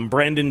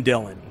 Brendan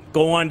Dillon.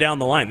 Go on down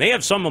the line. They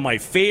have some of my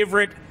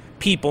favorite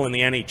people in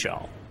the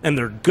NHL, and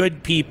they're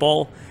good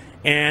people.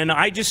 And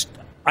I just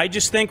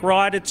think,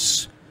 Rod,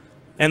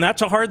 and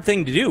that's a hard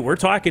thing to do. We're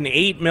talking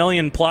 $8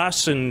 million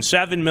plus and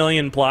 $7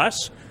 million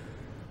plus.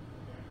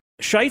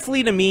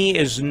 Scheifele, to me,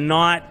 is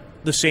not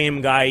the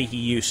same guy he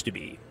used to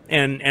be.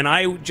 And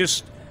I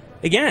just,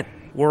 again,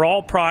 we're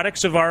all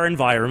products of our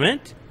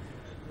environment.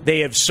 They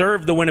have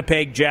served the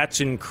Winnipeg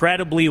Jets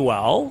incredibly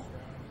well.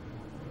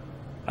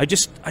 I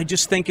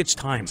just think it's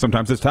time.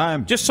 Sometimes it's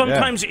time. Just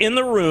sometimes in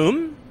the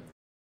room.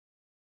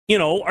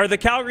 Are the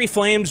Calgary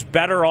Flames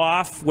better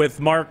off with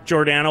Mark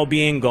Giordano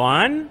being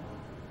gone?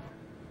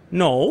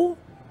 No.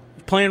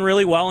 He's playing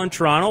really well in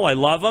Toronto. I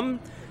love him.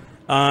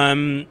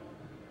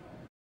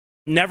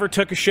 Never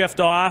took a shift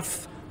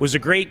off. Was a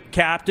great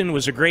captain.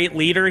 Was a great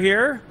leader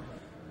here.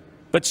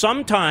 But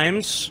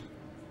sometimes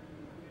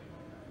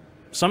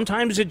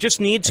it just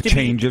needs to be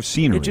change of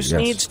scenery. It just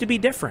needs to be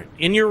different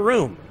in your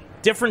room.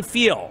 Different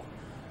feel.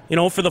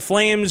 For the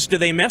Flames, do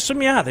they miss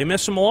him? Yeah, they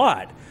miss him a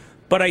lot.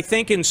 But I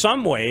think in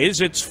some ways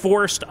it's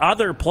forced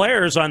other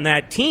players on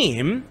that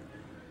team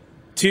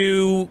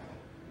to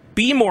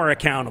be more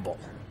accountable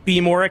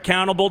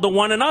to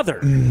one another.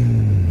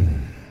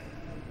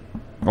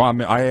 Well,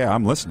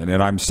 I'm listening,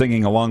 and I'm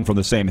singing along from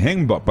the same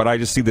hymn book, but I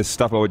just see this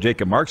stuff about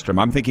Jacob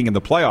Markstrom. I'm thinking in the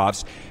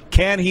playoffs,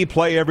 can he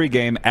play every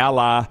game a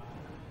la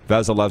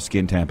Vasilevsky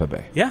in Tampa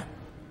Bay? Yeah.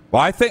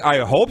 Well, I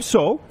hope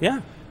so.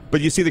 Yeah.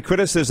 But you see the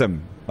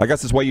criticism. I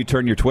guess that's why you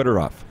turn your Twitter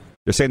off.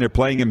 You're saying they're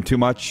playing him too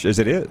much as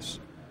it is.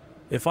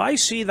 If I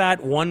see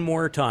that one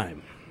more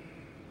time,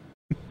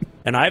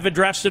 and I've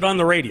addressed it on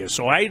the radio,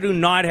 so I do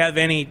not have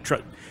any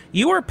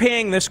you are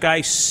paying this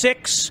guy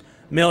 $6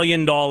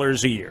 million a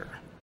year.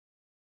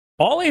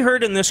 All I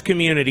heard in this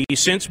community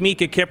since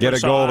Mika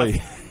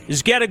Kiprusoff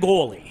is get a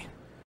goalie.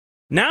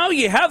 Now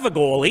you have a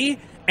goalie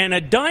and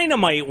a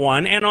dynamite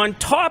one, and on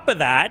top of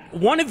that,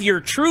 one of your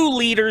true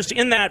leaders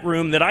in that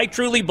room that I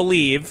truly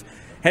believe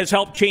has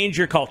helped change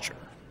your culture.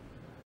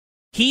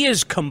 He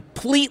is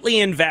completely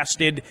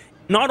invested,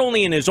 not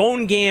only in his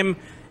own game,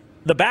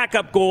 the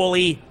backup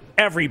goalie,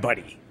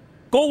 everybody.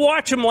 Go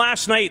watch him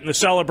last night in the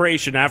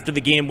celebration after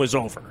the game was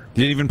over.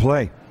 Didn't even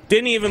play.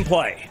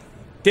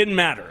 Didn't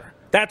matter.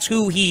 That's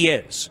who he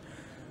is.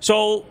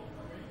 So,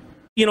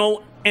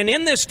 and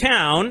in this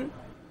town,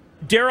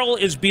 Daryl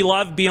is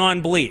beloved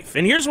beyond belief.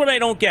 And here's what I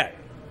don't get.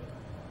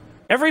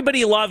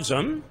 Everybody loves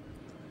him.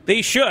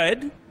 They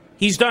should.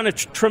 He's done a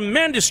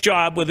tremendous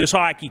job with his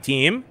hockey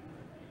team.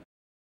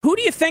 Who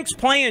do you think's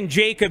playing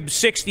Jacob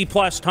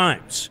 60-plus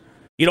times?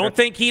 You don't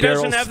think he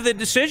doesn't have the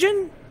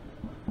decision?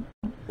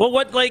 Well,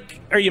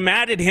 are you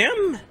mad at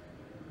him?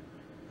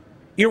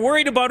 You're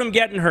worried about him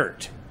getting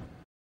hurt.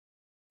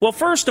 Well,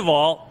 first of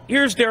all,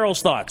 here's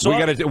Daryl's thoughts.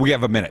 We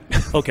have a minute.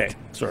 Okay,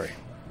 sorry.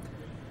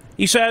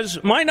 He says,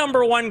 my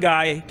number one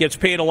guy gets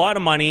paid a lot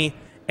of money,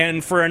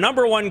 and for a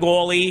number one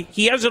goalie,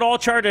 he has it all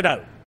charted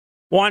out.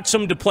 Wants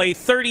him to play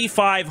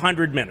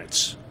 3,500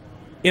 minutes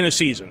in a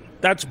season.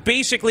 That's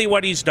basically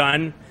what he's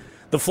done.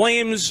 The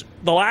Flames,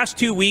 the last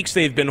 2 weeks,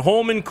 they've been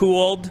home and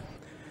cooled.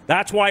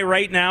 That's why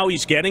right now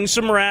he's getting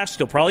some rest.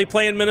 He'll probably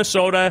play in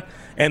Minnesota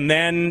and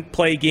then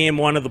play game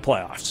one of the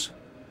playoffs.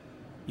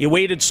 You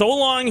waited so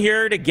long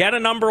here to get a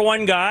number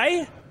one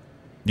guy.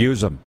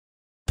 Use him.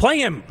 Play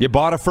him. You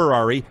bought a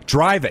Ferrari.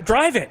 Drive it.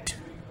 Drive it.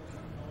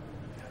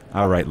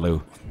 All right,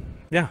 Lou.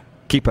 Yeah.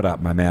 Keep it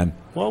up, my man.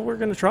 Well, we're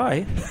going to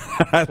try.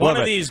 I One love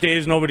of these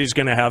days, nobody's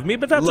going to have me,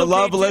 but that's okay,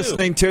 love too.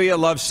 listening to you.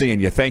 Love seeing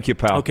you. Thank you,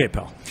 pal. Okay,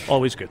 pal.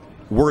 Always good.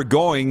 We're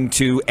going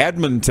to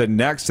Edmonton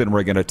next, and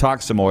we're going to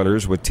talk some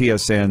Oilers with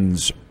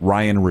TSN's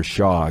Ryan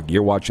Rishaug.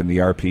 You're watching the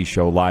RP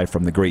Show live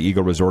from the Grey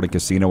Eagle Resort and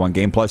Casino on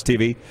Game Plus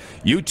TV,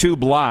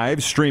 YouTube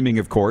Live, streaming,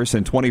 of course,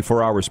 and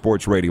 24-hour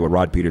sports radio at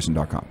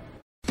rodpeterson.com.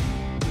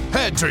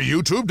 Head to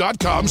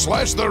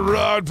youtube.com/The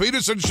Rod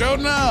Peterson Show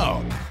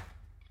now.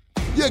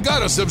 You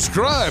gotta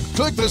subscribe.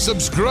 Click the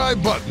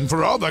subscribe button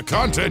for all the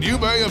content you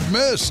may have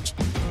missed.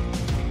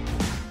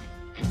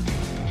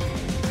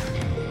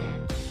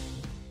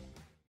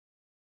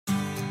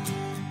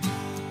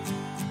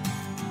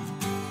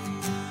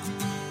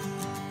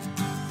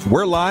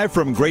 We're live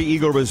from Grey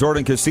Eagle Resort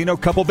and Casino.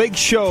 Couple big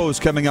shows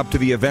coming up to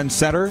the event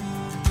center.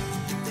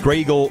 Grey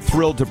Eagle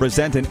thrilled to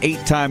present an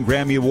 8-time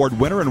Grammy Award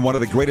winner and one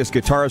of the greatest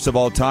guitarists of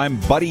all time,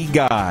 Buddy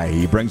Guy.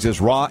 He brings his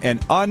raw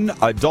and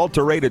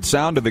unadulterated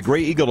sound to the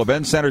Grey Eagle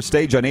Event Center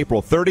stage on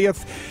April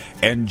 30th.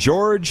 And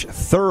George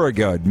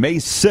Thorogood, May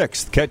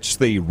 6th. Catch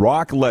the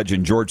rock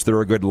legend George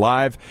Thorogood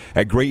live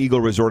at Grey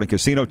Eagle Resort and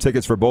Casino.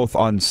 Tickets for both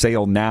on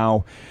sale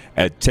now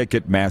at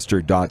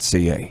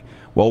Ticketmaster.ca.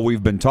 Well,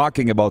 we've been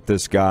talking about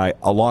this guy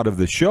a lot of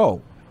the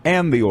show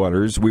and the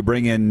Oilers. We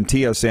bring in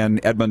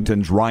TSN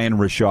Edmonton's Ryan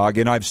Rishaug,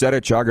 and I've said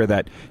it, Chugger,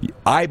 that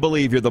I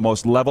believe you're the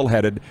most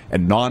level-headed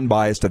and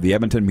non-biased of the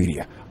Edmonton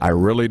media. I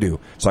really do.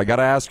 So I got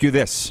to ask you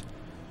this.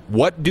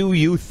 What do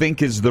you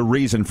think is the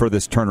reason for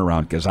this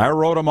turnaround? Because I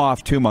wrote them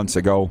off 2 months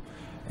ago,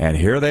 and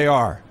here they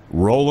are,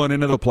 rolling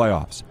into the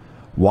playoffs.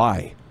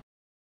 Why?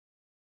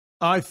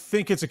 I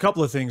think it's a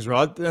couple of things,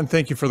 Rod, and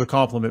thank you for the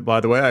compliment, by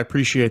the way. I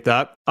appreciate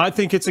that. I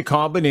think it's a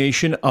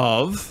combination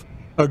of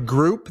a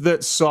group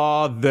that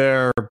saw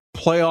their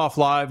playoff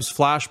lives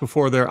flash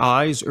before their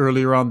eyes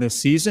earlier on this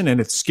season, and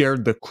it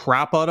scared the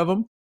crap out of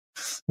them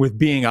with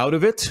being out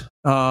of it,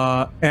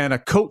 and a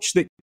coach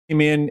that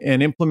came in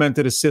and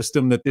implemented a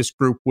system that this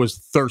group was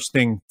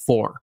thirsting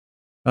for.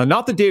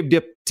 Not that Dave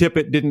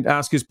Tippett didn't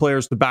ask his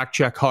players to back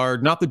check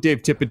hard. Not that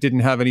Dave Tippett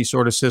didn't have any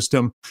sort of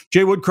system.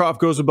 Jay Woodcroft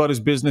goes about his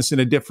business in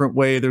a different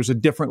way. There's a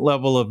different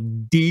level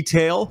of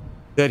detail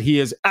that he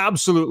is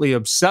absolutely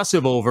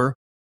obsessive over.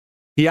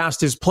 He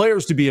asked his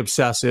players to be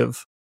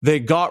obsessive. They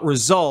got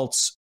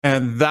results,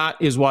 and that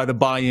is why the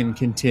buy-in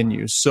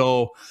continues.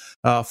 So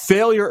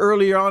failure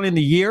earlier on in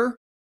the year,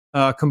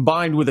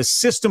 combined with a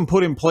system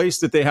put in place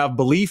that they have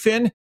belief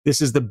in.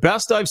 This is the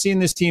best I've seen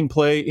this team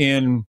play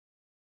in,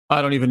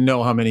 I don't even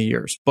know how many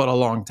years, but a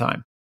long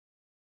time.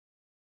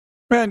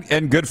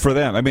 And good for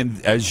them. I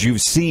mean, as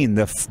you've seen,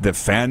 the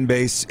fan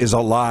base is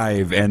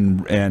alive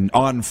and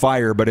on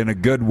fire, but in a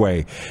good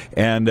way.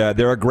 And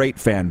they're a great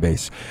fan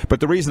base.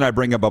 But the reason I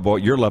bring up about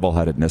your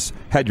level-headedness,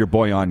 had your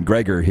boy on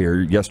Gregor here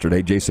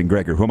yesterday, Jason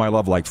Gregor, whom I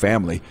love like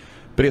family.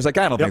 But he's like,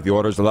 I don't think the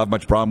Oilers will have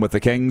much problem with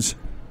the Kings.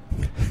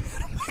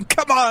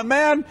 Come on,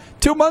 man.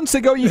 2 months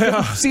ago, you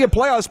could see a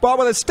playoff spot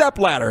with a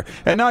stepladder.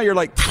 And now you're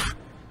like,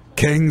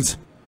 Kings.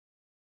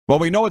 Well,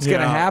 we know it's going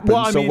to happen.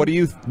 Well, so what do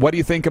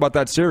you think about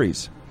that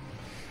series?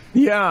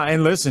 Yeah,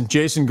 and listen,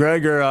 Jason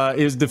Gregor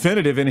is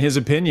definitive in his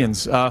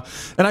opinions. And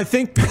I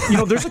think,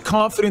 there's a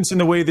confidence in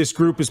the way this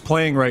group is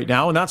playing right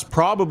now, and that's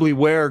probably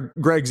where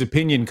Greg's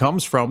opinion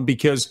comes from,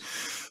 because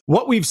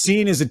what we've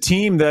seen is a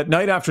team that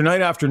night after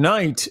night after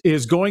night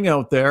is going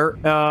out there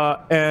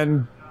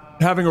and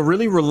having a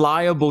really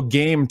reliable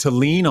game to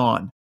lean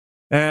on.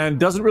 And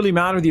doesn't really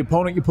matter the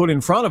opponent you put in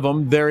front of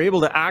them. They're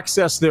able to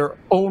access their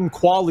own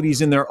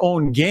qualities in their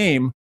own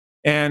game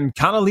and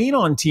kind of lean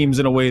on teams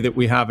in a way that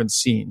we haven't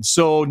seen.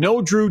 So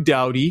no Drew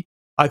Doughty.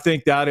 I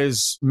think that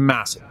is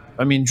massive.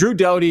 I mean, Drew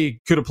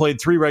Doughty could have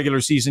played 3 regular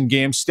season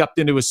games, stepped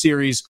into a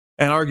series,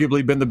 and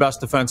arguably been the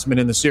best defenseman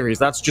in the series.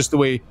 That's just the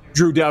way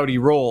Drew Doughty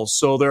rolls.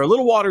 So they're a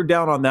little watered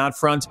down on that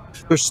front.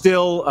 They're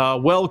still a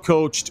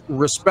well-coached,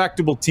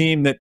 respectable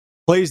team that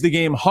plays the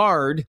game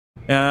hard.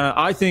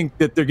 I think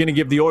that they're going to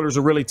give the Oilers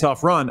a really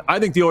tough run. I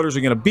think the Oilers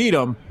are going to beat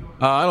them.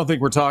 I don't think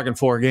we're talking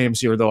 4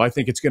 games here, though. I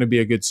think it's going to be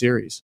a good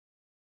series.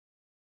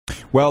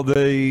 Well,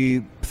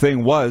 the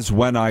thing was,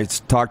 when I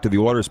talked to the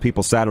Oilers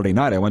people Saturday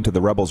night, I went to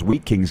the Rebels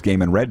Wheat Kings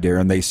game in Red Deer,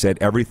 and they said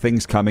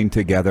everything's coming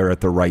together at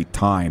the right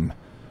time.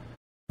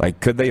 Like,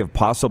 could they have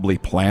possibly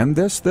planned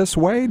this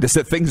way? Does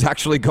it things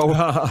actually go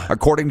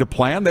according to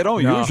plan? They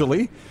don't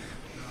usually.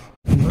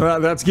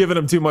 That's giving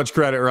him too much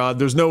credit, Rod.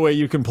 There's no way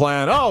you can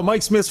plan,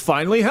 Mike Smith's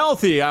finally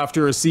healthy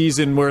after a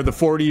season where the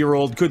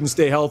 40-year-old couldn't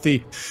stay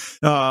healthy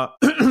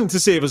to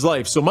save his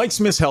life. So Mike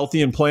Smith's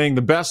healthy and playing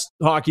the best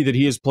hockey that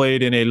he has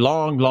played in a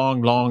long,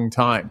 long, long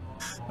time.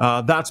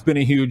 That's been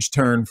a huge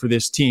turn for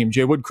this team.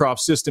 Jay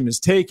Woodcroft's system is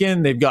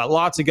taken. They've got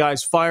lots of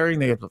guys firing.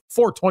 They have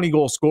 4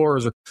 20-goal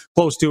scorers or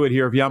close to it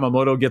here if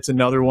Yamamoto gets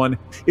another one.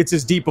 It's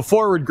as deep a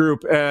forward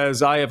group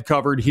as I have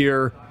covered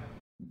here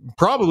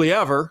probably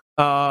ever.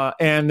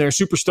 And their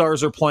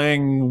superstars are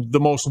playing the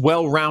most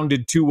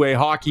well-rounded two-way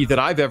hockey that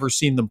I've ever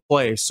seen them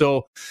play.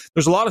 So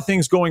there's a lot of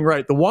things going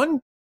right. The one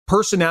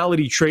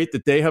personality trait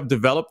that they have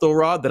developed, though,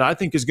 Rod, that I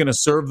think is going to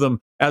serve them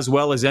as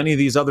well as any of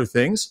these other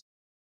things,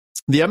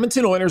 the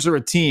Edmonton Oilers are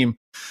a team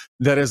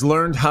that has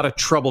learned how to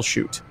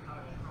troubleshoot.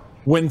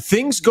 When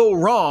things go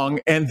wrong,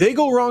 and they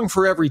go wrong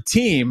for every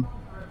team,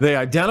 they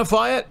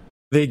identify it,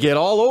 they get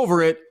all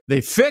over it,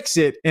 they fix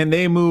it, and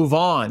they move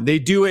on. They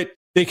do it.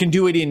 They can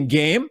do it in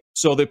game.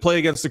 So they play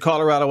against the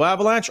Colorado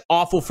Avalanche,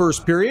 awful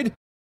first period.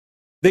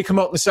 They come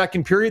out in the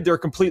second period, they're a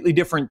completely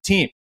different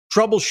team.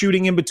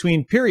 Troubleshooting in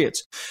between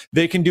periods.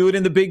 They can do it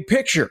in the big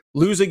picture.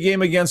 Lose a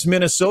game against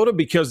Minnesota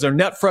because their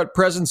net front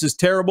presence is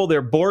terrible,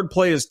 their board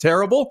play is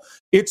terrible.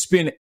 It's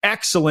been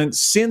excellent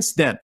since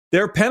then.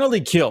 Their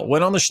penalty kill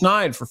went on the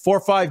schneid for 4 or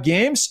 5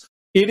 games.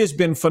 It has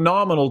been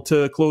phenomenal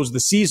to close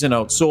the season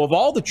out. So of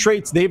all the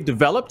traits they've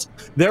developed,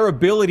 their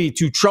ability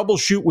to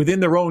troubleshoot within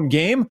their own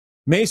game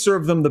may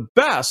serve them the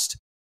best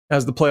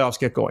as the playoffs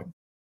get going.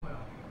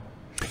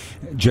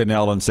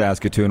 Janelle in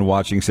Saskatoon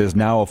watching says,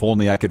 now if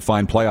only I could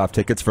find playoff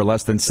tickets for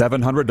less than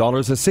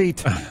 $700 a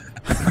seat.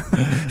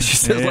 She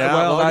says,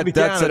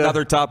 that's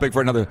another topic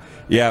for another.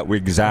 Yeah,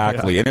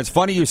 exactly. Yeah. And it's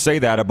funny you say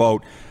that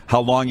about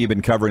how long you've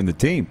been covering the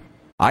team.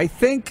 I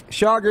think,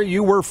 Shogger,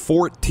 you were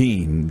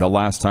 14 the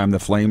last time the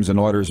Flames and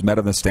Oilers met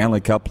in the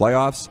Stanley Cup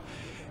playoffs.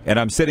 And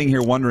I'm sitting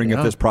here wondering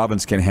if this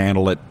province can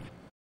handle it.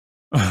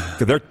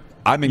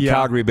 I'm in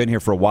Calgary, been here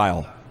for a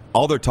while.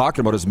 All they're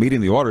talking about is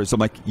meeting the Oilers. I'm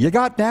like, you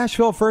got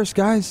Nashville first,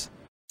 guys?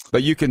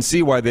 But you can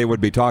see why they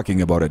would be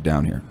talking about it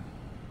down here.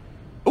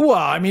 Well,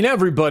 I mean,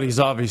 everybody's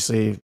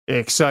obviously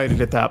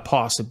excited at that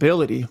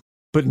possibility.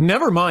 But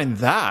never mind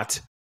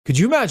that. Could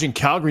you imagine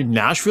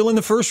Calgary-Nashville in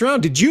the first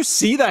round? Did you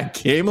see that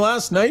game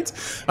last night?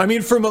 I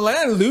mean, for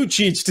Milan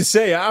Lucic to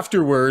say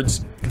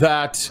afterwards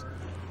that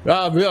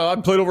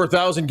I've played over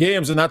 1,000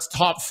 games and that's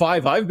top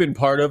 5 I've been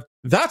part of,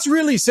 that's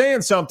really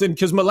saying something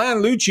because Milan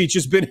Lucic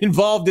has been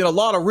involved in a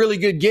lot of really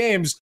good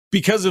games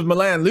because of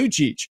Milan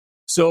Lucic.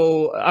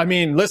 So, I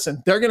mean,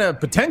 listen, they're going to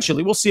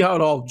potentially, we'll see how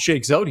it all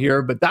shakes out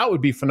here, but that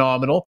would be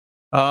phenomenal.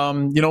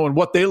 And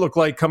what they look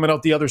like coming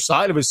out the other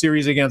side of a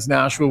series against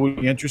Nashville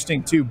would be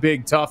interesting too.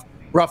 Big, tough,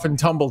 rough and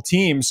tumble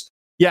teams.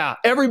 Yeah,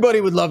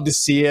 everybody would love to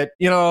see it.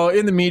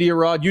 In the media,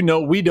 Rod,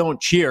 we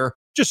don't cheer.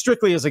 Just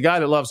strictly as a guy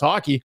that loves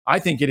hockey, I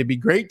think it'd be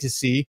great to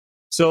see.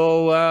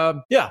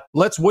 So,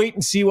 let's wait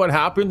and see what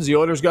happens. The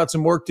Oilers got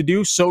some work to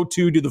do. So,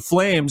 too, do the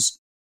Flames.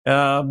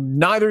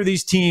 Neither of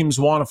these teams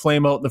want to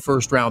flame out in the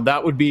first round.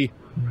 That would be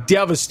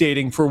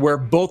devastating for where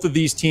both of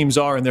these teams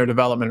are in their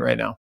development right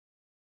now.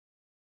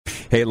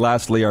 Hey,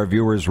 lastly, our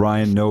viewers,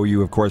 Ryan, know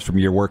you, of course, from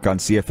your work on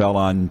CFL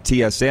on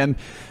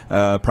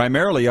TSN,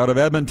 primarily out of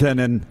Edmonton,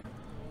 and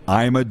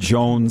I'm a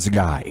Jones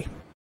guy.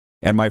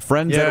 And my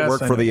friends that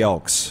work for the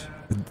Elks,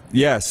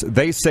 yes,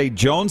 they say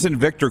Jones and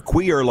Victor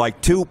Cui are like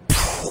two,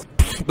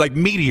 like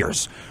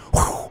meteors.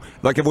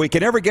 Like if we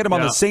can ever get them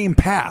on the same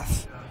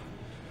path.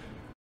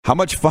 How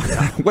much fun?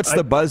 What's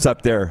the buzz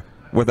up there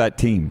with that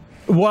team?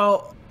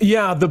 Well,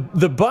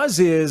 the buzz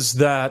is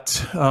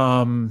that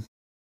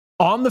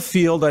on the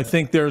field, I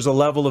think there's a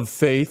level of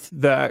faith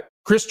that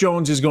Chris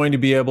Jones is going to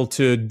be able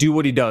to do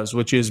what he does,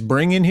 which is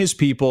bring in his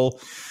people,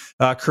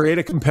 create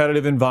a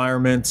competitive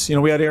environment.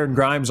 We had Aaron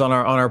Grimes on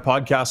our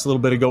podcast a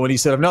little bit ago, and he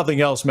said, if nothing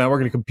else, man, we're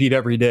going to compete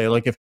every day.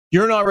 Like if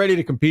you're not ready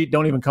to compete,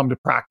 don't even come to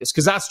practice,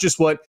 because that's just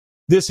what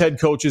this head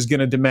coach is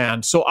going to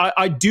demand. So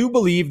I do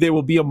believe they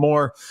will be a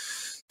more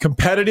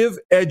competitive,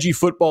 edgy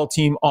football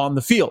team on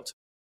the field.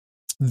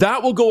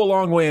 That will go a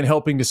long way in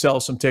helping to sell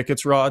some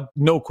tickets, Rod,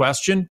 no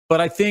question.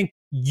 But I think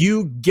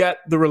you get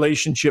the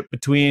relationship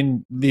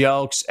between the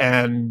Elks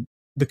and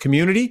the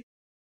community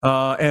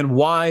and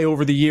why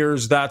over the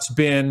years that's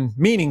been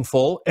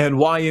meaningful and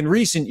why in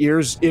recent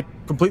years it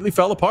completely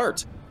fell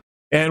apart.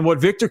 And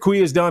what Victor Cui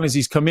has done is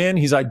he's come in,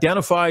 he's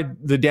identified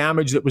the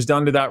damage that was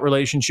done to that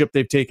relationship.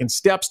 They've taken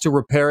steps to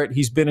repair it.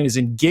 He's been as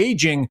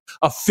engaging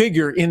a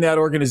figure in that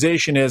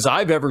organization as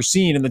I've ever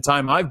seen in the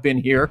time I've been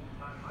here.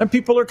 And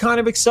people are kind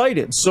of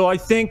excited. So I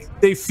think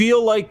they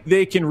feel like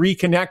they can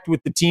reconnect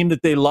with the team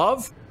that they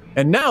love.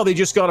 And now they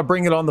just got to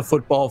bring it on the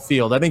football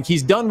field. I think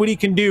he's done what he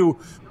can do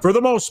for the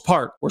most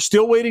part. We're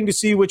still waiting to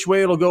see which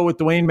way it'll go with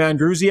Dwayne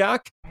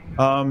Mandrusiak.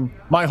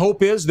 My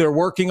hope is they're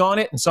working on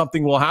it and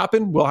something will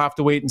happen. We'll have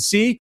to wait and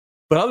see.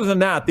 But other than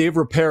that, they've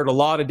repaired a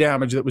lot of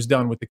damage that was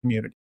done with the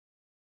community.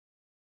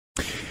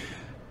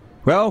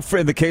 Well,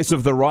 in the case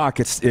of The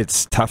Rock,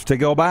 it's tough to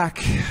go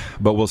back,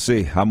 but we'll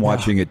see. I'm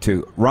watching it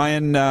too.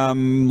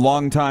 Ryan,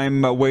 long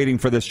time waiting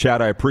for this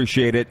chat. I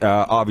appreciate it.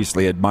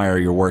 Obviously, admire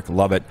your work.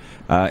 Love it.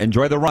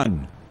 Enjoy the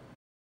run.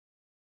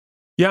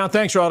 Yeah,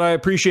 thanks, Rod. I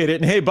appreciate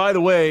it. And hey, by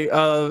the way,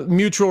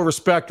 mutual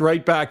respect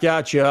right back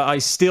at you. I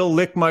still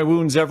lick my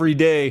wounds every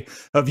day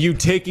of you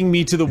taking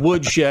me to the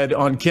woodshed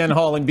on Ken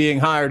Holland being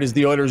hired as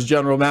the Oilers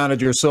general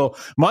manager. So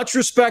much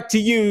respect to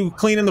you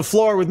cleaning the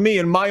floor with me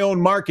in my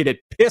own market. It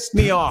pissed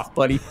me off,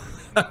 buddy.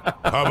 How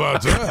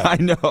about that? I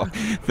know.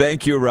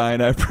 Thank you, Ryan.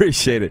 I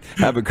appreciate it.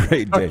 Have a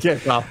great day. Okay,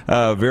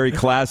 well. Very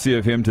classy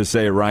of him to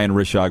say. Ryan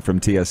Rishaug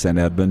from TSN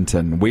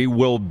Edmonton. We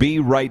will be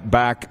right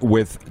back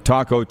with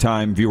Taco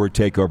Time Viewer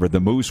Takeover. The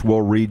Moose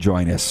will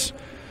rejoin us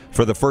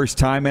for the first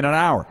time in an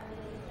hour.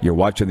 You're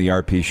watching the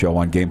RP Show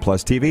on Game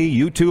Plus TV,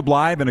 YouTube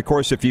Live, and of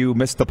course, if you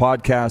missed the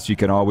podcast, you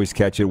can always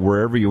catch it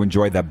wherever you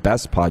enjoy the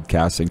best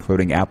podcasts,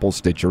 including Apple,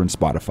 Stitcher, and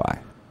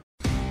Spotify.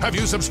 Have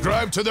you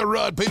subscribed to the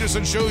Rod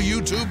Peterson Show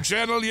YouTube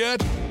channel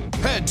yet?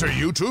 Head to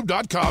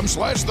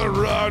youtube.com/The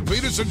Rod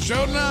Peterson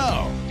Show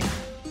now.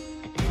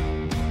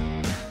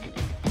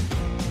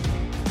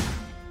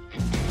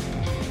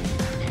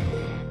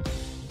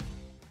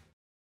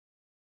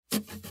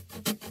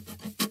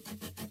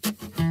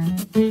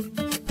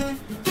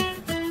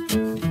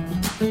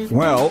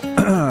 Well,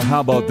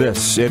 how about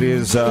this? It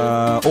is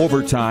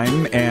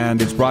overtime,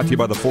 and it's brought to you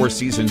by the Four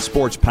Seasons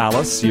Sports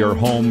Palace, your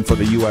home for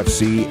the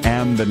UFC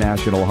and the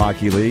National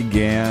Hockey League,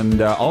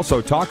 and also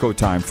Taco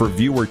Time for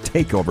viewer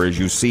takeover, as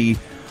you see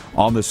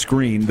on the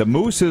screen. The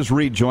Moose has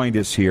rejoined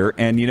us here,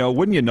 and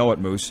wouldn't you know it,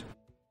 Moose?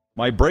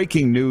 My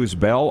breaking news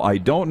bell, I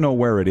don't know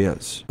where it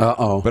is.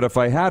 Uh-oh. But if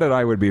I had it,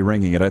 I would be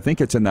ringing it. I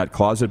think it's in that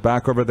closet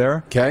back over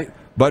there. Okay.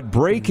 But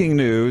breaking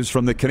news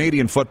from the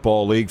Canadian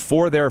Football League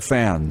for their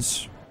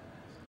fans.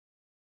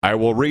 I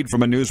will read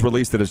from a news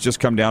release that has just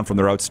come down from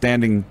their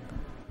outstanding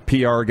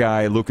PR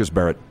guy, Lucas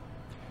Barrett.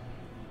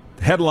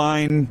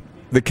 Headline,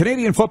 the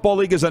Canadian Football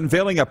League is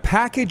unveiling a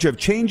package of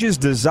changes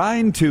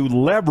designed to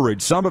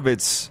leverage some of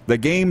the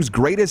game's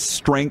greatest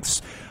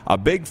strengths, a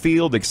big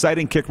field,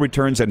 exciting kick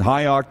returns, and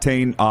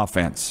high-octane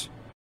offense.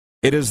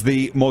 It is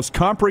the most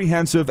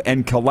comprehensive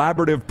and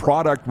collaborative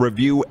product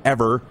review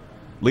ever,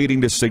 leading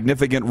to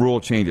significant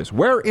rule changes.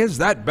 Where is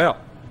that bell?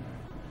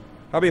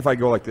 How about if I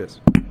go like this?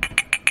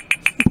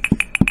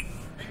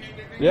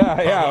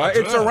 Yeah,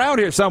 it's around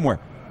here somewhere.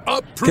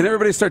 Can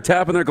everybody start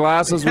tapping their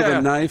glasses with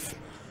a knife?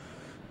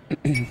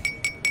 Can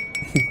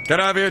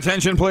I have your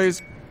attention,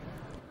 please?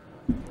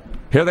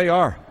 Here they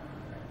are.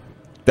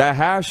 The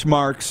hash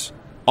marks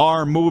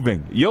are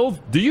moving.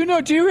 Do you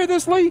hear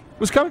this, Lee?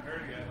 Was coming?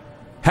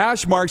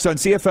 Hash marks on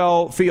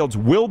CFL fields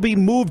will be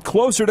moved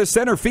closer to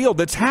center field.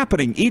 That's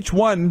happening. Each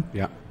one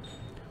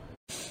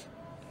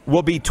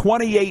will be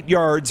 28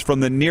 yards from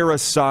the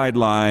nearest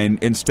sideline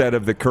instead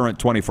of the current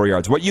 24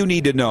 yards. What you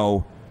need to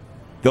know,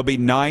 they'll be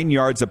 9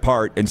 yards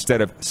apart instead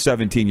of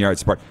 17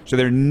 yards apart. So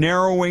they're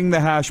narrowing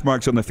the hash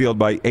marks on the field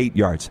by 8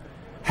 yards.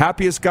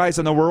 Happiest guys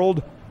in the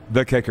world,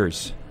 the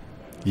kickers.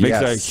 Makes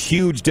a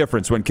huge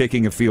difference when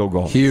kicking a field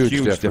goal.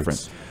 Huge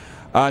difference.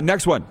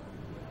 Next one.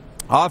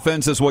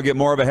 Offenses will get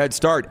more of a head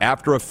start.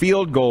 After a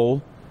field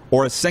goal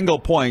or a single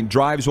point,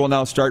 drives will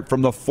now start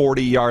from the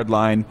 40-yard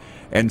line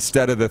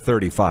instead of the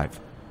 35.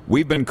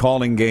 We've been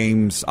calling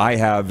games, I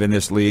have, in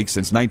this league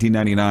since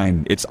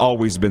 1999. It's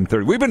always been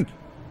 30.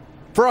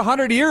 For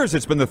 100 years,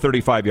 it's been the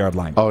 35-yard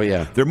line. Oh,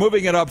 yeah. They're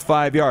moving it up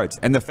 5 yards,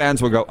 and the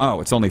fans will go, oh,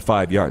 it's only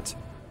 5 yards.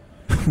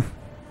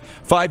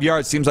 5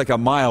 yards seems like a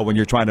mile when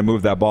you're trying to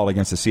move that ball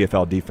against the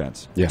CFL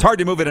defense. Yeah. It's hard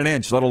to move it an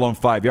inch, let alone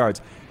 5 yards.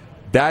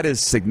 That is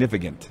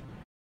significant.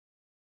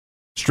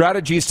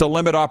 Strategies to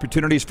limit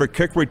opportunities for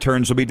kick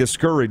returns will be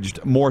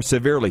discouraged more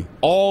severely.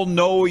 All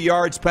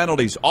no-yards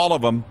penalties, all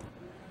of them,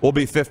 will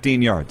be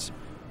 15 yards.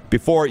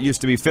 Before, it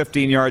used to be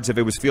 15 yards if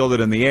it was fielded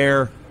in the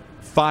air,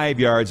 5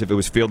 yards if it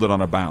was fielded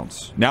on a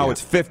bounce. Now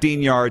it's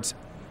 15 yards,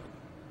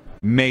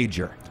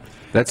 major.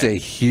 That's a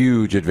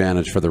huge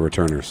advantage for the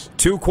returners.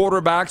 2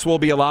 quarterbacks will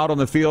be allowed on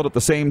the field at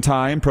the same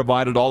time,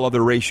 provided all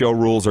other ratio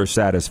rules are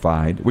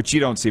satisfied, which you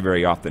don't see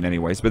very often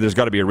anyways, but there's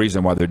got to be a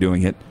reason why they're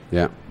doing it.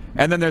 Yeah.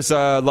 And then there's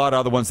a lot of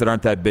other ones that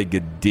aren't that big a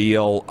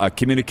deal. A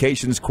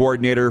communications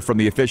coordinator from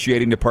the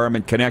officiating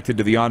department connected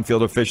to the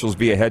on-field officials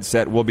via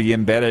headset will be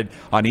embedded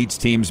on each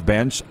team's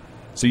bench,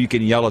 so you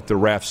can yell at the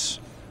refs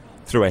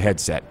through a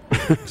headset.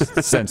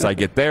 Sense I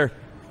get there.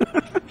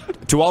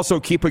 To also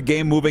keep a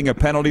game moving, a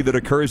penalty that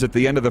occurs at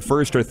the end of the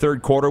first or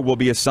third quarter will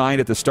be assigned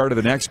at the start of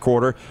the next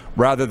quarter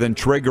rather than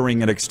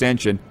triggering an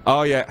extension.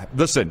 Oh, yeah,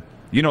 listen,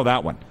 you know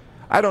that one.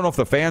 I don't know if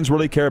the fans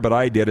really care, but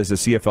I did as a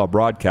CFL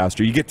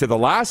broadcaster. You get to the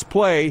last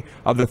play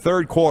of the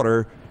third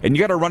quarter, and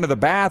you got to run to the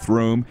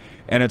bathroom,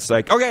 and it's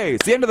like, okay,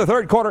 it's the end of the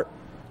third quarter.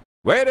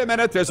 Wait a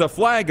minute, there's a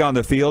flag on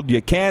the field.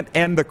 You can't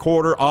end the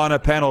quarter on a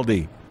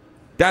penalty.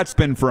 That's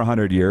been for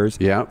 100 years.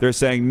 Yeah. They're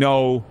saying,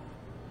 no,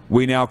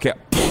 we now can't.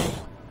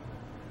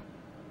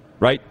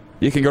 Right?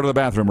 You can go to the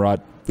bathroom,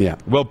 Rod. Yeah.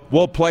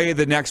 We'll play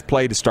the next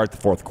play to start the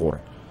fourth quarter.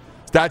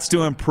 That's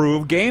to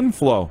improve game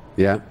flow.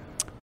 Yeah.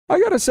 I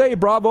got to say,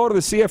 bravo to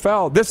the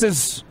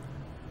CFL.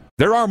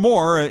 There are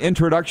more.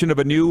 Introduction of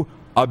a new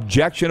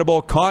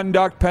objectionable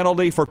conduct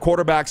penalty for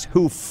quarterbacks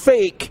who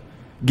fake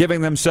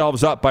giving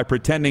themselves up by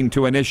pretending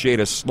to initiate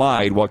a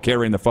slide while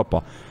carrying the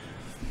football.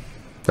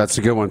 That's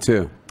a good one,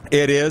 too.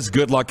 It is.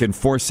 Good luck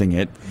enforcing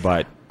it,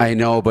 but... I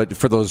know, but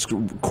for those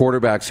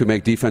quarterbacks who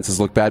make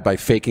defenses look bad by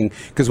faking,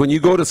 because when you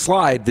go to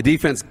slide, the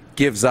defense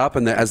gives up,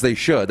 and as they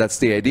should. That's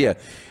the idea.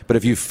 But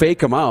if you fake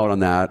them out on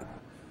that,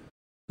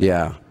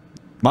 yeah.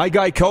 My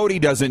guy Cody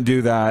doesn't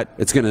do that.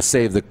 It's going to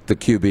save the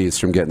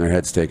QBs from getting their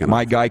heads taken off.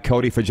 My guy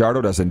Cody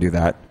Fajardo doesn't do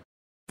that.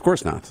 Of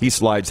course not. He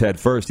slides head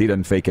first. He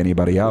doesn't fake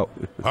anybody out.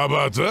 How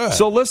about that?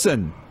 So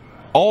listen,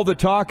 all the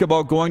talk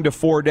about going to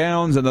 4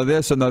 downs and the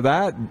this and the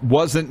that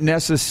wasn't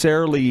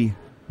necessarily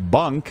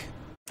bunk.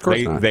 Of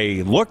course not.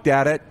 They looked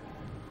at it.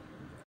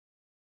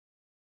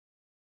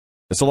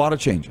 It's a lot of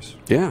changes.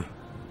 Yeah.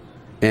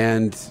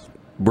 And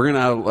we're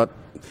going to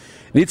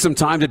need some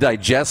time to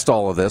digest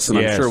all of this, and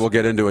I'm sure we'll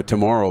get into it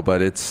tomorrow,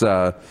 but it's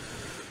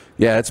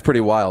it's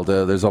pretty wild.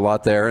 There's a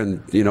lot there,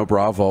 and,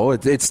 bravo.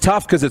 It's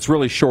tough because it's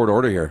really short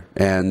order here.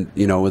 And,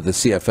 with the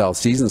CFL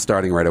season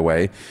starting right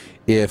away,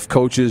 if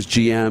coaches,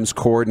 GMs,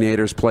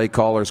 coordinators, play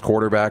callers,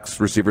 quarterbacks,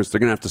 receivers, they're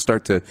going to have to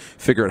start to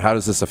figure out how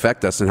does this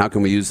affect us and how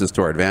can we use this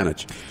to our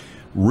advantage.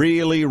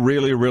 Really,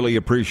 really, really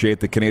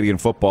appreciate the Canadian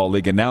Football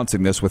League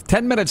announcing this with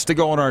 10 minutes to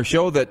go on our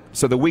show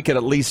so that we could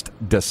at least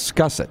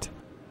discuss it.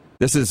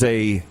 This is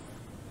a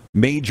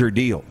major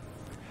deal.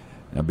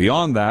 And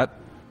beyond that,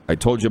 I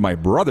told you my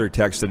brother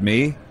texted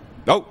me.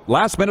 Oh,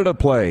 last minute of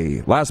play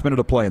in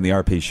the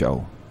RP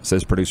show,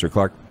 says producer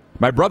Clark.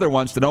 My brother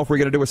wants to know if we're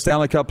going to do a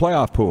Stanley Cup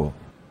playoff pool.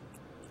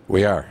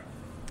 We are.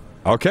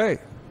 Okay,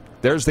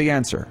 there's the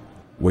answer.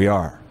 We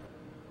are.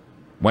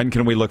 When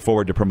can we look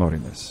forward to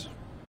promoting this?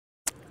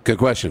 Good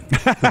question.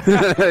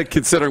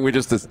 Considering we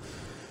just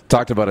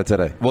talked about it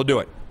today. We'll do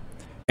it.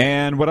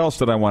 And what else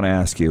did I want to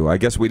ask you? I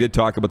guess we did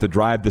talk about the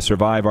Drive to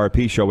Survive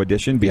RP show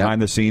edition,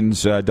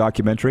 behind-the-scenes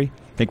documentary.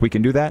 Think we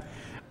can do that?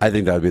 I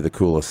think that would be the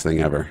coolest thing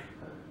ever.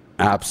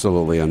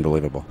 Absolutely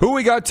unbelievable. Who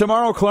we got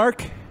tomorrow,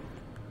 Clark?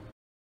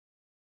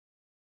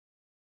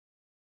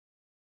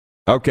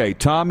 Okay,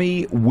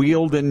 Tommy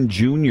Wheeldon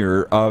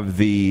Jr. of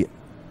the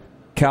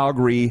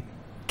Calgary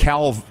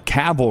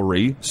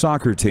Cavalry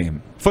soccer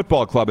team.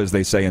 Football club, as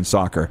they say in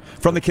soccer,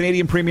 from the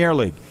Canadian Premier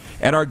League.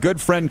 And our good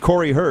friend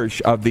Corey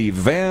Hirsch of the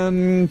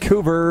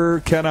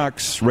Vancouver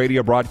Canucks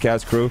radio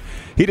broadcast crew.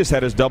 He just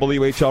had his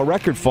WHL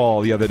record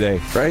fall the other day.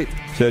 Right.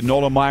 Said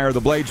Nolan Meyer of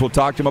the Blades will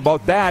talk to him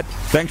about that.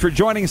 Thanks for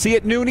joining. See you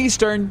at noon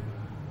Eastern.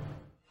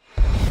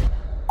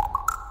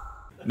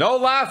 No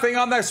laughing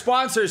on the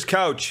sponsors,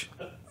 Coach.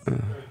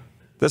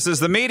 This is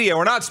the media.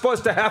 We're not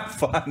supposed to have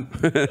fun.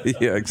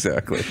 Yeah,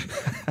 exactly.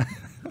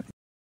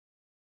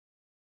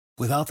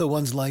 Without the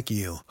ones like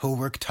you, who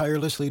work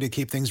tirelessly to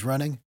keep things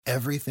running,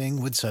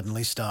 everything would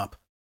suddenly stop.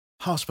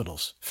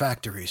 Hospitals,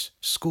 factories,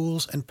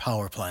 schools, and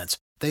power plants,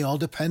 they all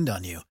depend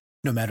on you.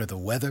 No matter the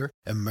weather,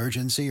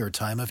 emergency, or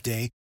time of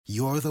day,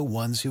 you're the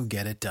ones who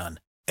get it done.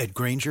 At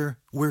Grainger,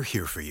 we're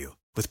here for you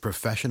with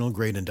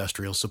professional-grade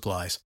industrial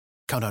supplies.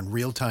 Count on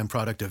real-time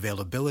product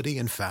availability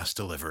and fast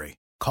delivery.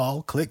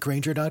 Call, click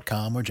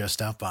Grainger.com, or just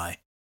stop by.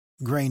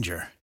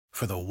 Grainger,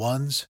 for the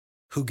ones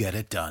who get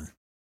it done.